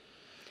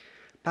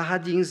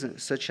 Paradigms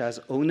such as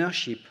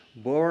ownership,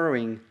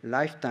 borrowing,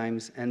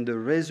 lifetimes, and the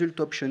result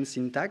option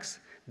syntax,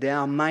 they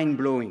are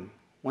mind-blowing.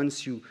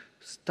 Once you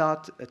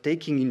start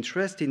taking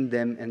interest in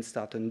them and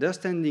start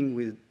understanding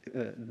with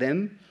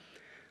them,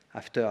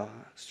 after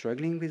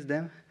struggling with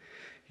them,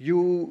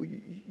 you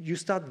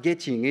start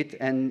getting it,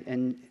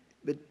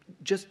 but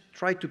just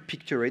try to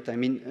picture it. I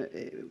mean,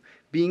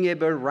 being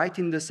able, right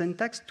in the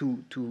syntax,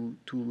 to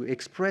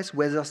express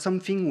whether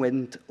something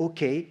went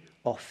okay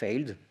or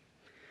failed,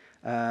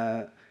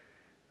 or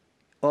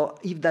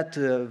if that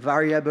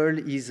variable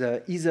is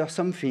either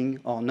something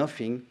or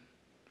nothing,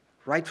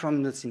 right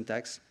from the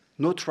syntax,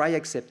 no try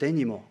except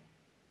anymore,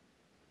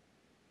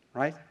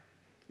 right?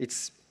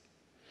 It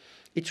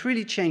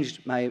really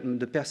changed my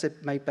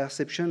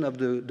perception of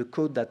the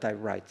code that I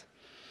write.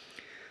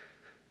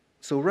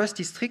 So Rust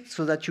is strict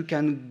so that you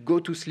can go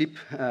to sleep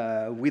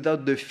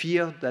without the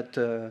fear that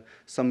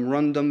some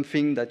random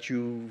thing that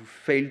you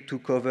failed to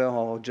cover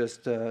or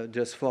just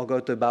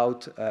forgot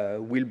about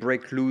will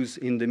break loose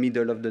in the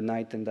middle of the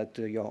night, and that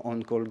your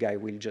on-call guy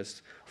will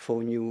just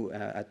phone you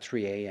at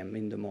 3 a.m.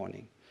 in the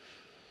morning.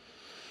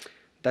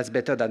 That's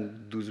better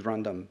than those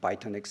random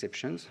Python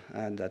exceptions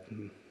that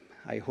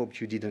I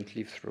hope you didn't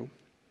live through.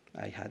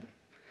 I had.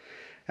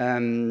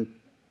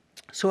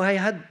 So I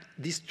had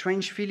this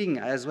strange feeling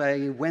as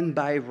I went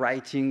by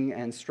writing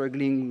and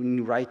struggling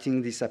in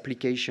writing this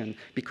application,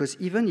 because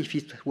even if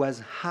it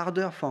was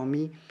harder for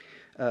me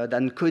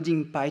than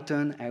coding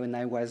Python, and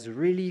I was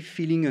really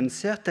feeling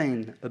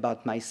uncertain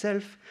about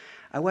myself,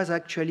 I was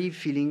actually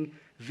feeling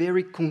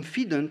very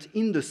confident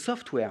in the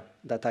software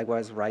that I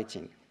was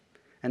writing.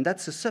 And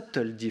that's a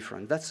subtle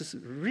difference. That's a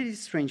really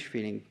strange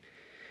feeling.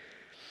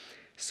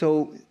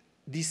 So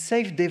this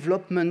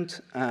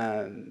self-development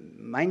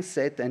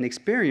mindset and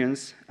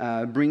experience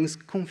brings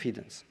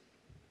confidence.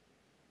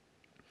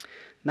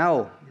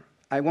 Now,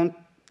 I won't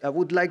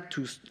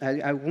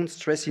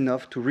stress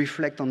enough to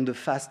reflect on the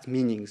fast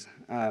meanings.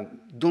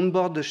 Don't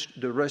board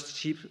the Rust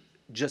ship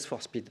just for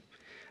speed.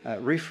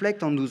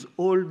 Reflect on those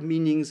old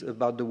meanings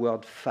about the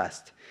word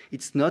fast.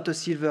 It's not a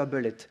silver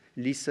bullet.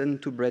 Listen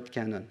to Brett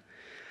Cannon.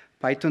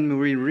 Python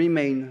will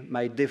remain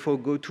my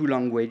default go-to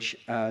language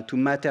to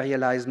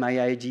materialize my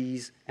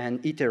ideas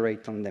and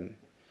iterate on them.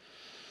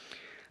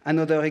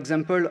 Another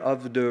example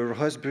of the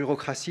Rust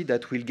bureaucracy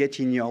that will get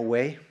in your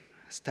way,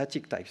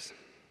 static types.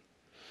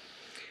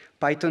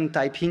 Python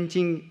type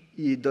hinting,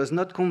 it does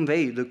not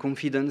convey the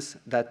confidence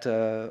that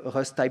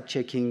Rust type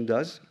checking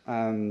does.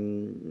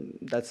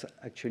 That's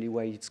actually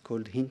why it's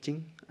called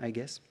hinting, I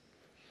guess.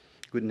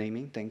 Good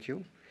naming, thank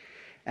you.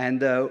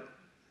 And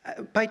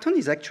Python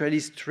is actually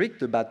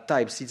strict about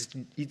types.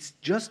 It's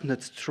just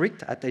not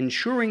strict at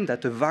ensuring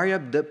that a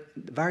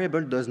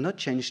variable does not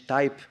change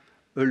type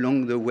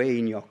along the way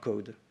in your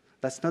code.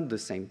 That's not the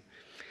same.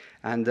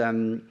 And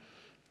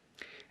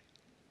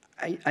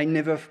I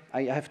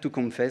have to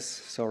confess,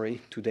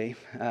 sorry, today,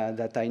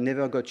 that I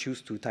never got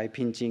used to type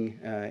hinting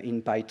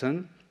in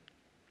Python.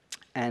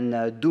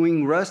 And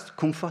doing Rust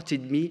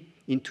comforted me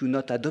into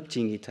not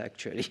adopting it,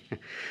 actually,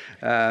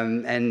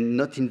 and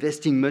not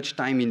investing much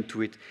time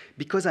into it,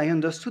 because I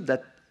understood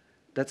that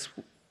that's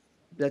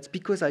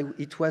because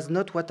it was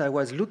not what I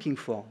was looking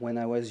for when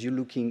I was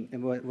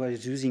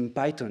using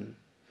Python.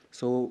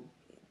 So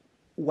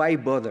why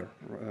bother?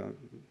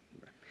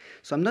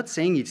 So I'm not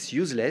saying it's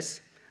useless.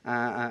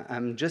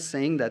 I'm just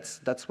saying that's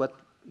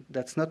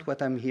not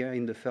what I'm here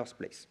in the first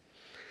place.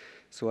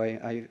 So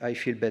I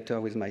feel better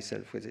with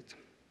myself with it.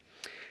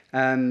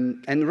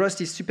 And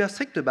Rust is super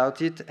strict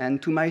about it, and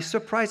to my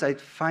surprise, I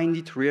find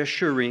it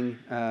reassuring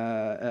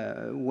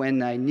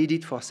when I need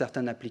it for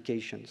certain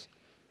applications.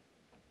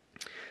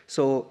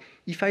 So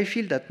if I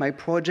feel that my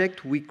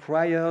project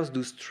requires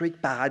those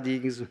strict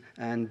paradigms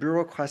and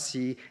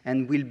bureaucracy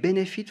and will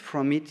benefit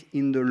from it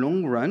in the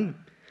long run,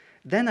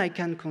 then I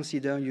can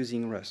consider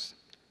using Rust.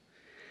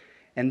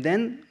 And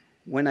then,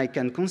 when I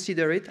can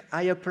consider it,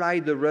 I apply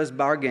the Rust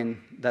bargain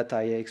that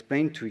I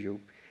explained to you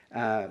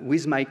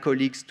with my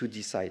colleagues to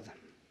decide.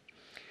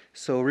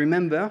 So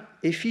remember,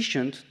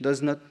 efficient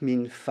does not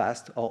mean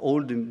fast,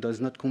 or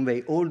does not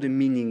convey all the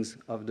meanings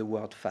of the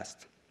word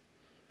fast.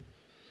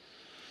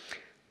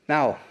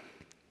 Now,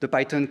 the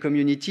Python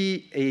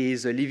community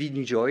is a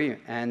living joy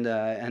and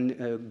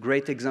a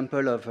great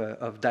example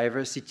of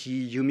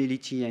diversity,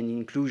 humility, and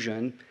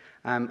inclusion.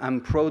 I'm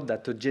proud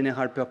that a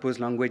general-purpose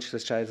language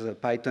such as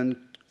Python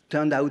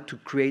turned out to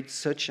create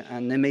such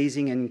an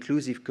amazing and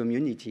inclusive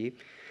community.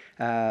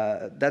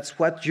 That's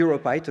what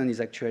EuroPython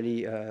is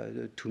actually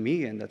to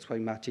me, and that's why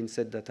Martin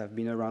said that I've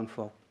been around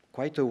for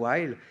quite a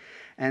while.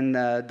 And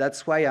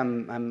that's why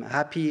I'm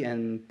happy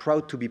and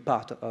proud to be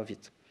part of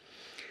it.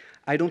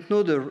 I don't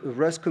know the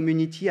Rust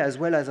community as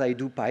well as I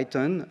do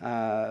Python,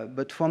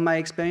 but from my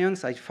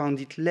experience, I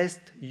found it less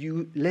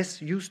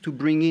used to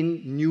bring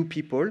in new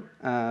people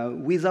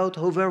without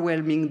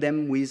overwhelming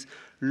them with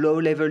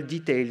low-level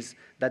details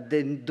that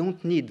they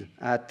don't need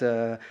at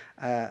the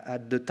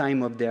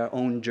time of their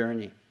own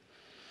journey.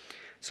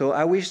 So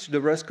I wish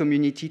the Rust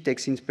community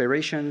takes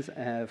inspirations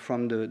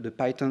from the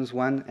Python's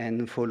one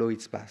and follow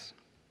its path.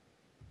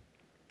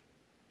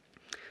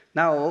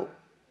 Now,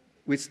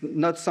 with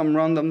not some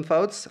random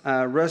thoughts,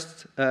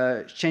 Rust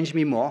changed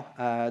me more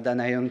than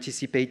I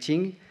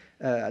anticipated.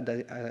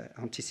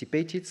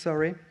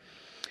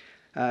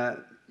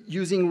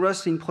 Using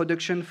Rust in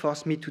production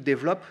forced me to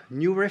develop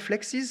new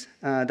reflexes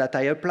that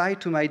I apply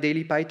to my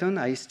daily Python.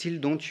 I still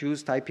don't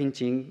use type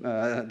hinting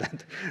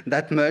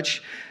that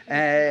much,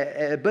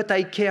 but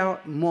I care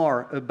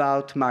more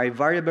about my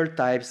variable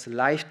types,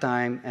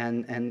 lifetime,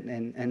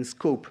 and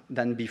scope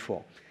than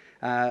before.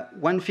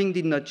 One thing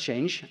did not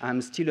change.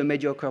 I'm still a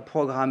mediocre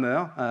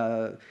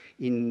programmer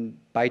in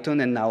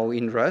Python and now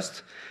in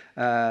Rust,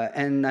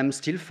 and I'm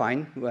still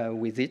fine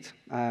with it.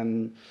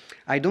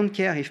 I don't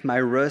care if my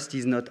Rust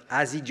is not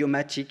as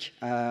idiomatic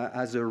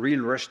as a real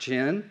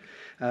Rustacean,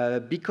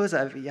 because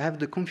I have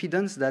the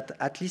confidence that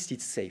at least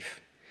it's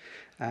safe.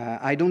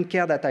 I don't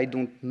care that I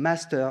don't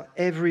master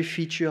every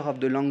feature of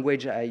the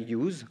language I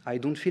use. I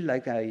don't feel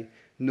like I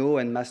know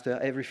and master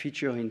every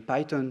feature in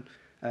Python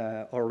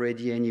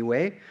already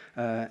anyway.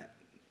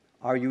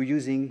 Are you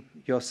using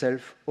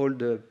yourself all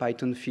the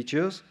Python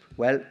features?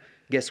 Well,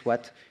 guess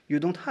what? You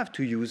don't have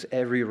to use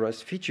every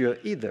Rust feature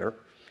either.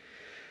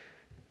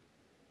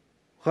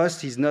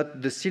 Rust is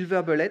not the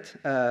silver bullet.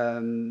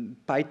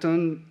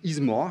 Python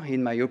is more,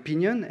 in my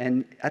opinion,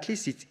 and at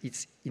least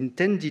it's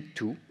intended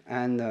to.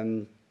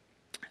 And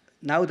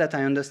now that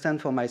I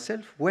understand for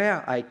myself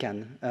where I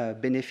can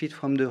benefit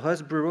from the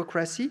Rust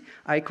bureaucracy,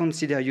 I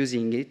consider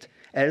using it,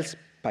 else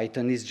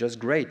Python is just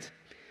great.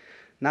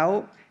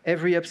 Now,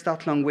 every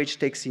upstart language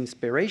takes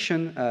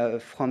inspiration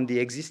from the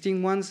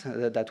existing ones.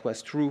 That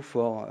was true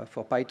for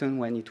Python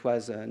when it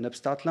was an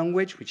upstart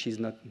language, which is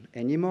not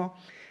anymore.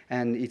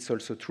 And it's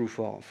also true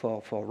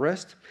for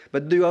Rust.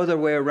 But the other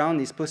way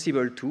around is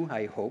possible too,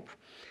 I hope.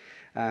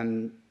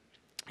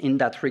 In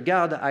that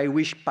regard, I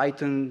wish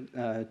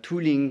Python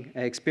tooling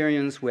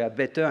experience were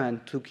better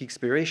and took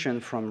inspiration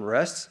from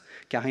Rust.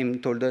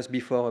 Karim told us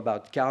before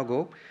about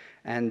cargo.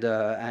 And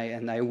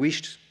I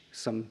wished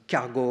some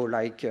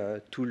cargo-like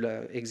tool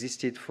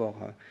existed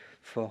for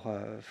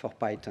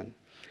Python.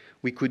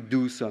 We could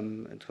do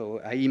some,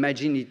 so I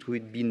imagine it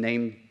would be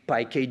named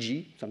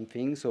PyKG,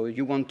 something. So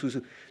you want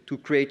to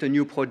create a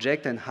new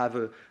project and have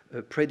a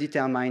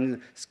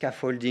predetermined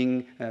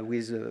scaffolding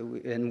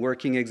and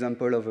working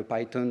example of a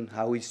Python,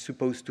 how it's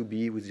supposed to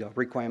be with your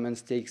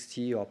requirements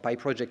txt or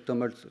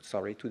PyProject.toml,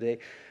 sorry, today,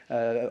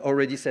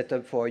 already set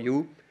up for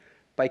you.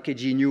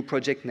 PyKG new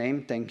project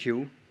name, thank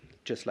you.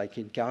 Just like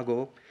in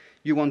cargo.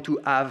 You want to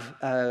have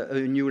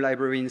a new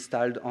library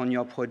installed on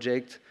your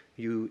project.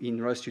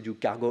 In Rust, you do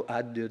cargo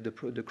add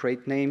the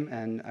crate name,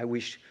 and I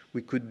wish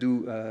we could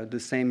do the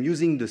same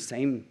using the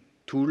same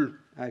tool,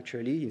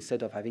 actually,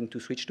 instead of having to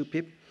switch to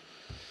pip.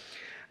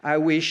 I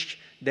wish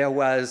there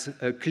was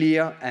a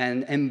clear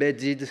and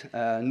embedded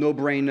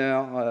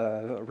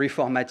no-brainer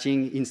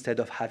reformatting instead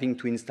of having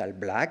to install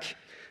black.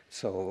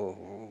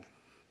 So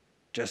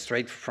just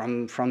straight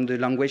from the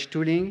language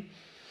tooling.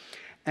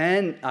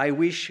 And I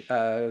wish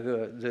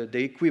the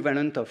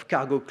equivalent of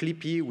Cargo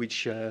Clippy,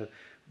 which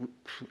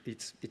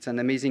it's an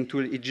amazing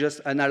tool. It just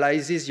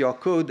analyzes your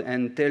code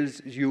and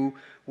tells you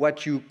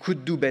what you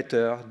could do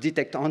better,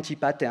 detect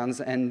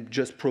anti-patterns, and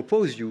just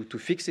propose you to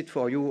fix it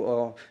for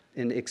you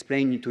and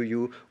explain to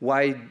you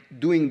why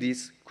doing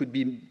this could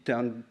be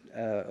turned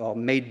or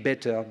made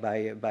better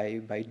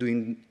by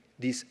doing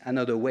this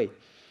another way.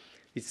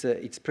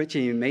 It's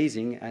pretty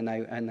amazing, and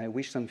I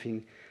wish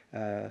something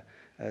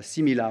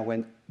similar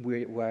when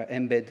we were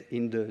embedded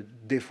in the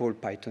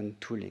default Python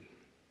tooling.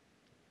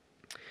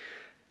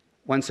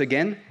 Once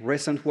again,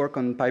 recent work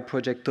on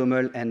PyProject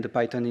TOML and the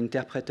Python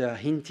interpreter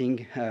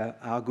hinting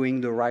are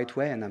going the right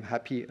way, and I'm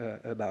happy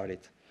about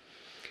it.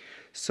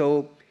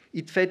 So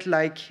it felt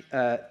like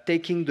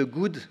taking the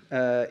good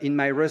in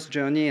my Rust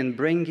journey and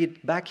bring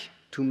it back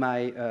to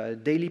my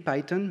daily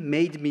Python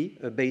made me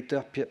a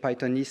better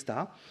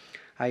Pythonista.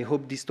 I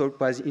hope this talk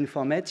was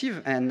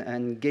informative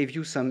and gave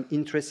you some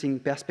interesting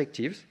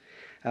perspectives.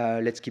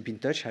 Let's keep in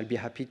touch. I'll be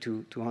happy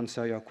to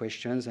answer your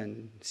questions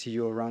and see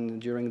you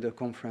around during the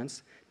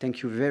conference.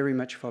 Thank you very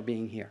much for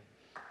being here.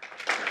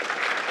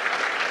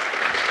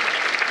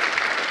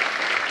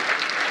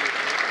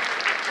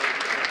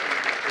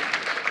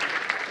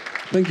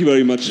 Thank you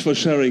very much for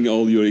sharing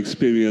all your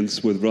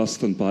experience with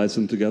Rust and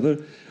Python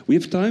together. We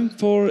have time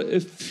for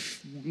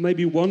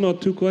maybe 1 or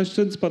 2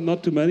 questions, but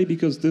not too many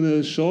because dinner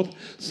is short.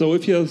 So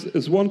if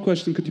there's one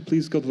question, could you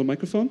please go to the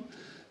microphone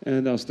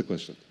and ask the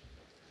question?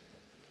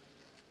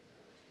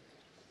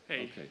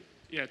 Hey, okay.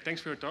 Yeah,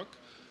 thanks for your talk.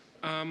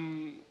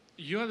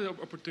 You had the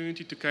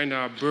opportunity to kind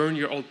of burn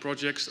your old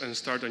projects and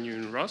start anew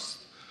in Rust.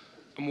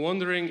 I'm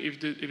wondering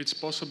if it's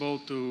possible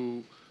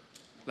to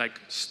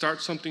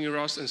start something in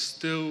Rust and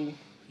still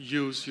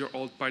use your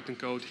old Python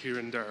code here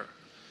and there.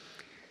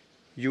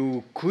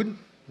 You could.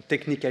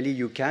 Technically,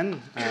 you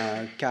can.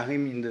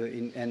 Karim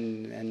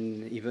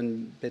and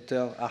even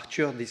better,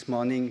 Arthur this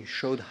morning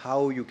showed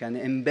how you can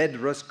embed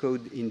Rust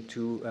code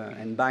into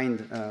and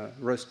bind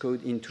Rust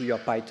code into your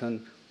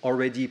Python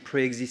already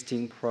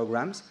pre-existing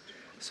programs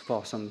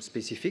for some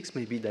specifics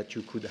maybe that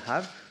you could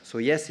have. So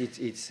yes,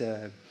 it's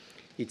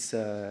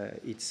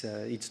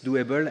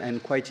doable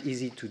and quite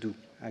easy to do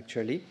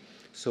actually.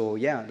 So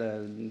yeah,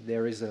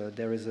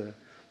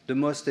 the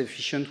most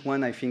efficient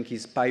one I think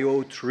is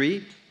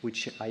PyO3,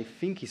 which I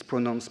think is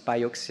pronounced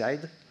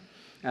pyoxide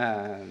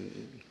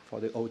for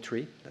the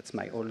O3. That's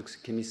my old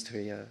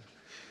chemistry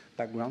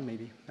background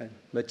maybe,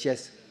 but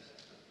yes.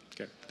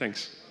 Okay,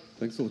 thanks.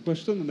 Thanks for the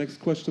question. The next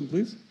question,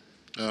 please.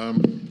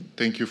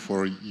 Thank you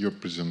for your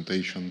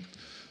presentation.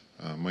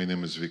 My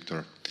name is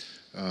Victor.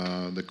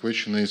 The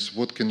question is,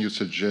 what can you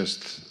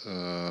suggest,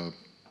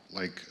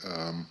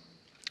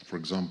 for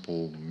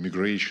example,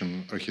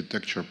 migration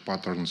architecture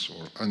patterns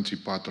or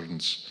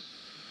anti-patterns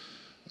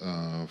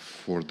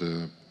for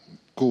the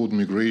code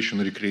migration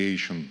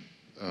recreation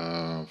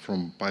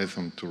from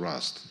Python to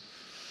Rust?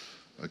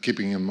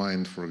 Keeping in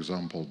mind, for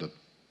example, that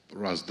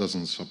Rust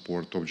doesn't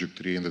support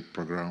object-oriented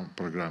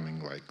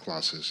programming like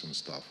classes and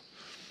stuff.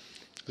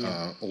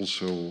 Yeah.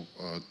 Also,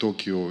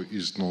 Tokyo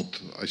is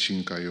not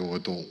async IO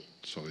at all,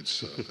 so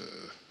it's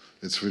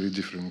it's very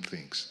different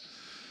things.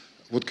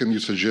 What can you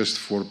suggest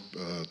for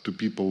to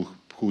people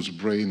whose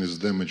brain is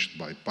damaged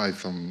by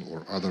Python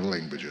or other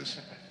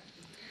languages?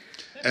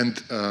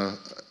 And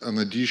in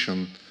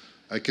addition,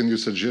 can you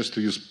suggest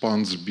to use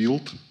Pond's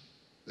build?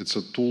 It's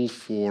a tool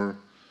for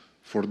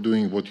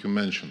doing what you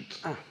mentioned.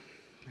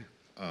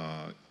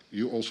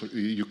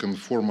 You can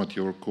format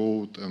your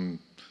code and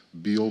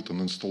build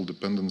and install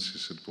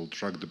dependencies. It will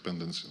track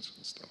dependencies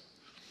and stuff.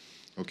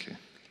 Okay.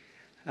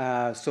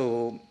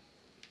 So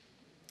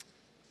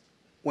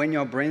when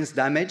your brain's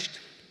damaged,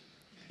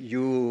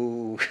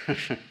 you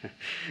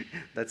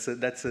that's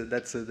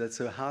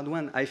a hard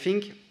one. I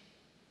think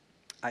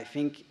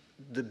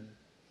the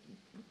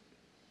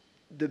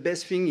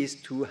best thing is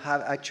to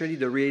have actually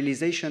the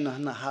realization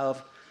on how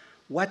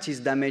what is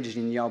damaged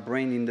in your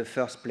brain in the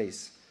first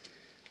place.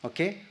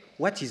 Okay?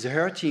 What is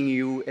hurting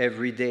you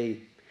every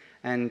day?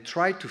 And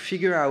try to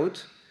figure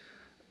out,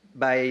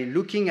 by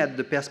looking at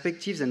the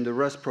perspectives and the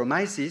Rust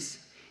promises,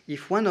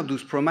 if one of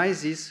those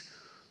promises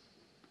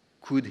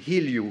could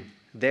heal you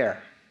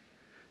there.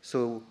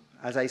 So,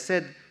 as I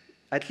said,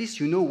 at least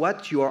you know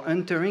what you are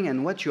entering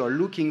and what you are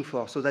looking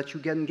for, so that you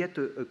can get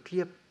a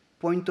clear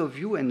point of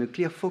view and a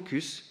clear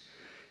focus,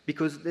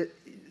 because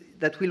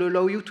that will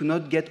allow you to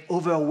not get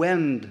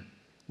overwhelmed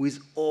with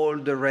all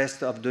the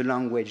rest of the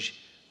language,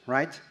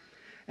 right?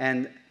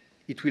 And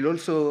it will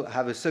also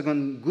have a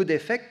second good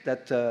effect,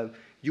 that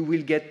you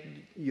will get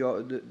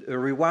a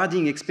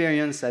rewarding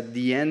experience at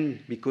the end,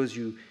 because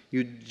you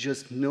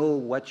just know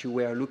what you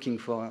were looking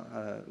for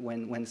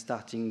when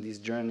starting this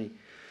journey.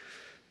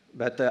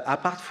 But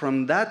apart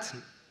from that,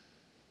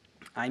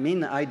 I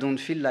mean, I don't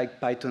feel like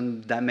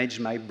Python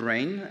damaged my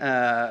brain.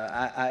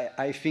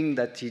 I think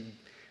that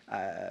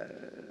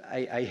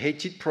I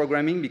hated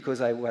programming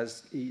because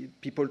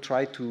people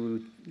tried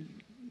to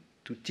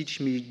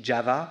teach me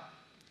Java,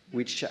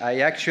 which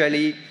I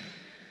actually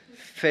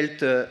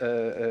felt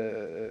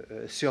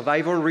a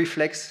survival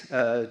reflex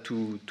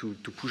to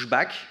push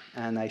back,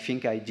 and I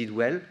think I did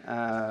well.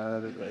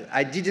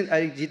 I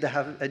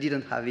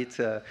didn't have it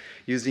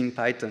using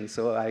Python,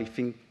 so I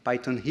think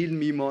Python healed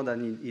me more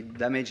than it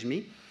damaged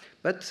me.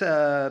 But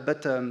I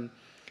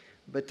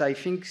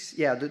think,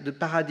 yeah, the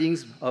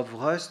paradigms of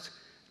Rust,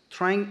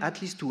 trying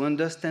at least to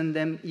understand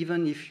them,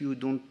 even if you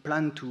don't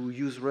plan to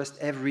use Rust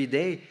every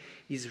day,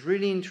 is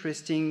really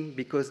interesting,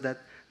 because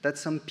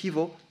that's some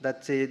pivot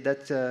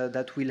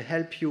that will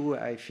help you,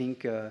 I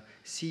think,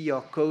 see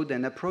your code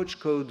and approach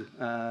code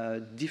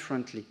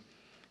differently.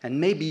 And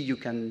maybe you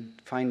can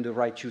find the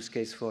right use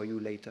case for you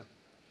later.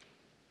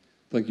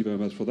 Thank you very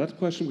much for that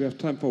question. We have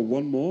time for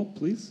one more,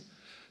 please.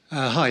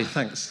 Hi,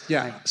 thanks.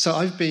 Yeah, Hi. so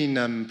I've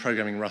been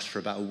programming Rust for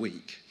about a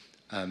week.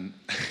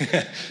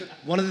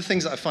 One of the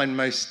things that I find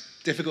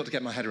most difficult to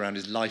get my head around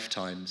is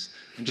lifetimes.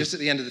 And just at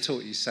the end of the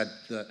talk, you said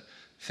that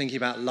thinking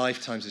about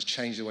lifetimes has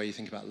changed the way you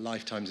think about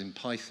lifetimes in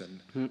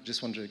Python.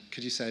 Just wondering,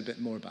 could you say a bit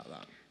more about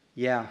that?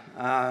 Yeah,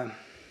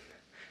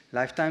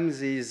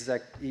 lifetimes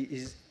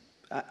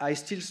I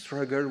still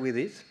struggle with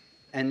it,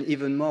 and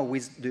even more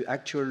with the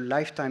actual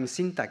lifetime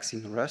syntax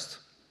in Rust,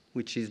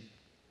 which is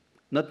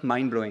not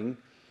mind-blowing,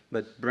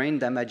 but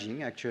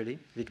brain-damaging, actually,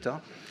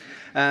 Victor.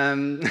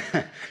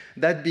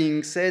 That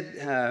being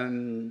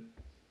said,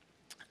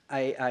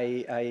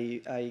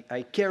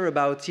 I care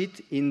about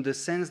it in the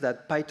sense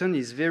that Python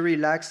is very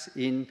lax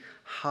in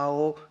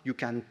how you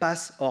can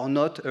pass or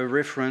not a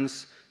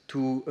reference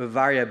to a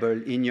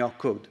variable in your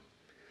code.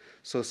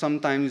 So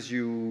sometimes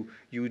you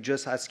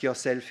just ask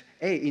yourself,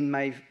 hey, in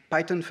my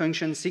Python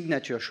function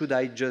signature, should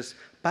I just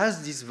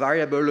pass this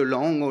variable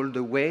along all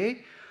the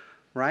way,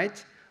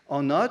 right,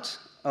 or not?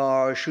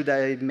 Or should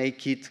I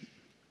make it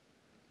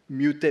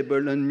mutable,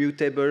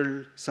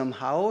 unmutable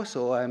somehow?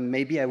 So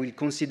maybe I will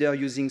consider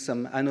using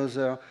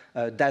another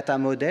data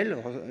model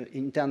or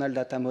internal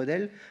data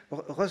model.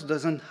 Rust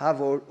doesn't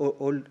have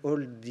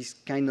all this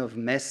kind of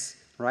mess,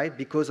 right,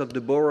 because of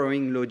the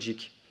borrowing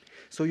logic.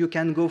 So you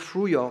can go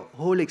through your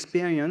whole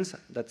experience,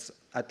 that's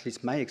at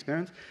least my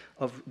experience,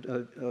 of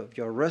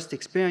your Rust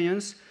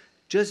experience,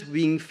 just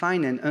being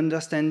fine and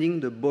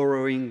understanding the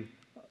borrowing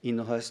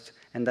in Rust,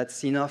 and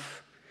that's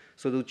enough.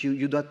 So that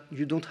you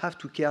don't have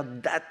to care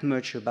that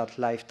much about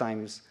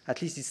lifetimes.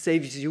 At least it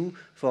saves you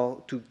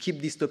to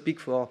keep this topic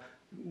for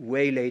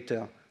way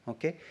later,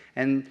 okay?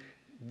 And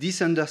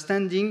this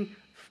understanding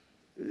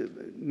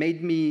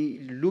made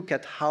me look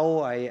at how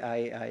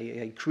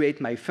I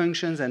create my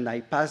functions and I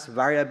pass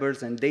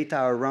variables and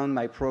data around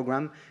my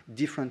program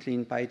differently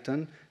in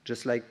Python,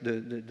 just like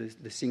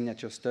the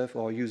signature stuff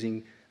or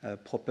using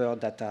proper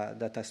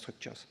data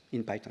structures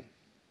in Python.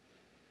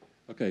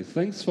 Okay,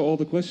 thanks for all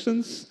the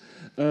questions.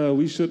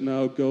 We should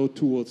now go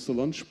towards the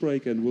lunch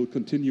break and we'll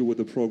continue with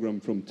the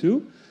program from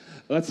 2.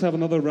 Let's have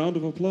another round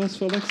of applause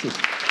for Alexys.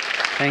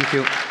 Thank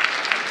you.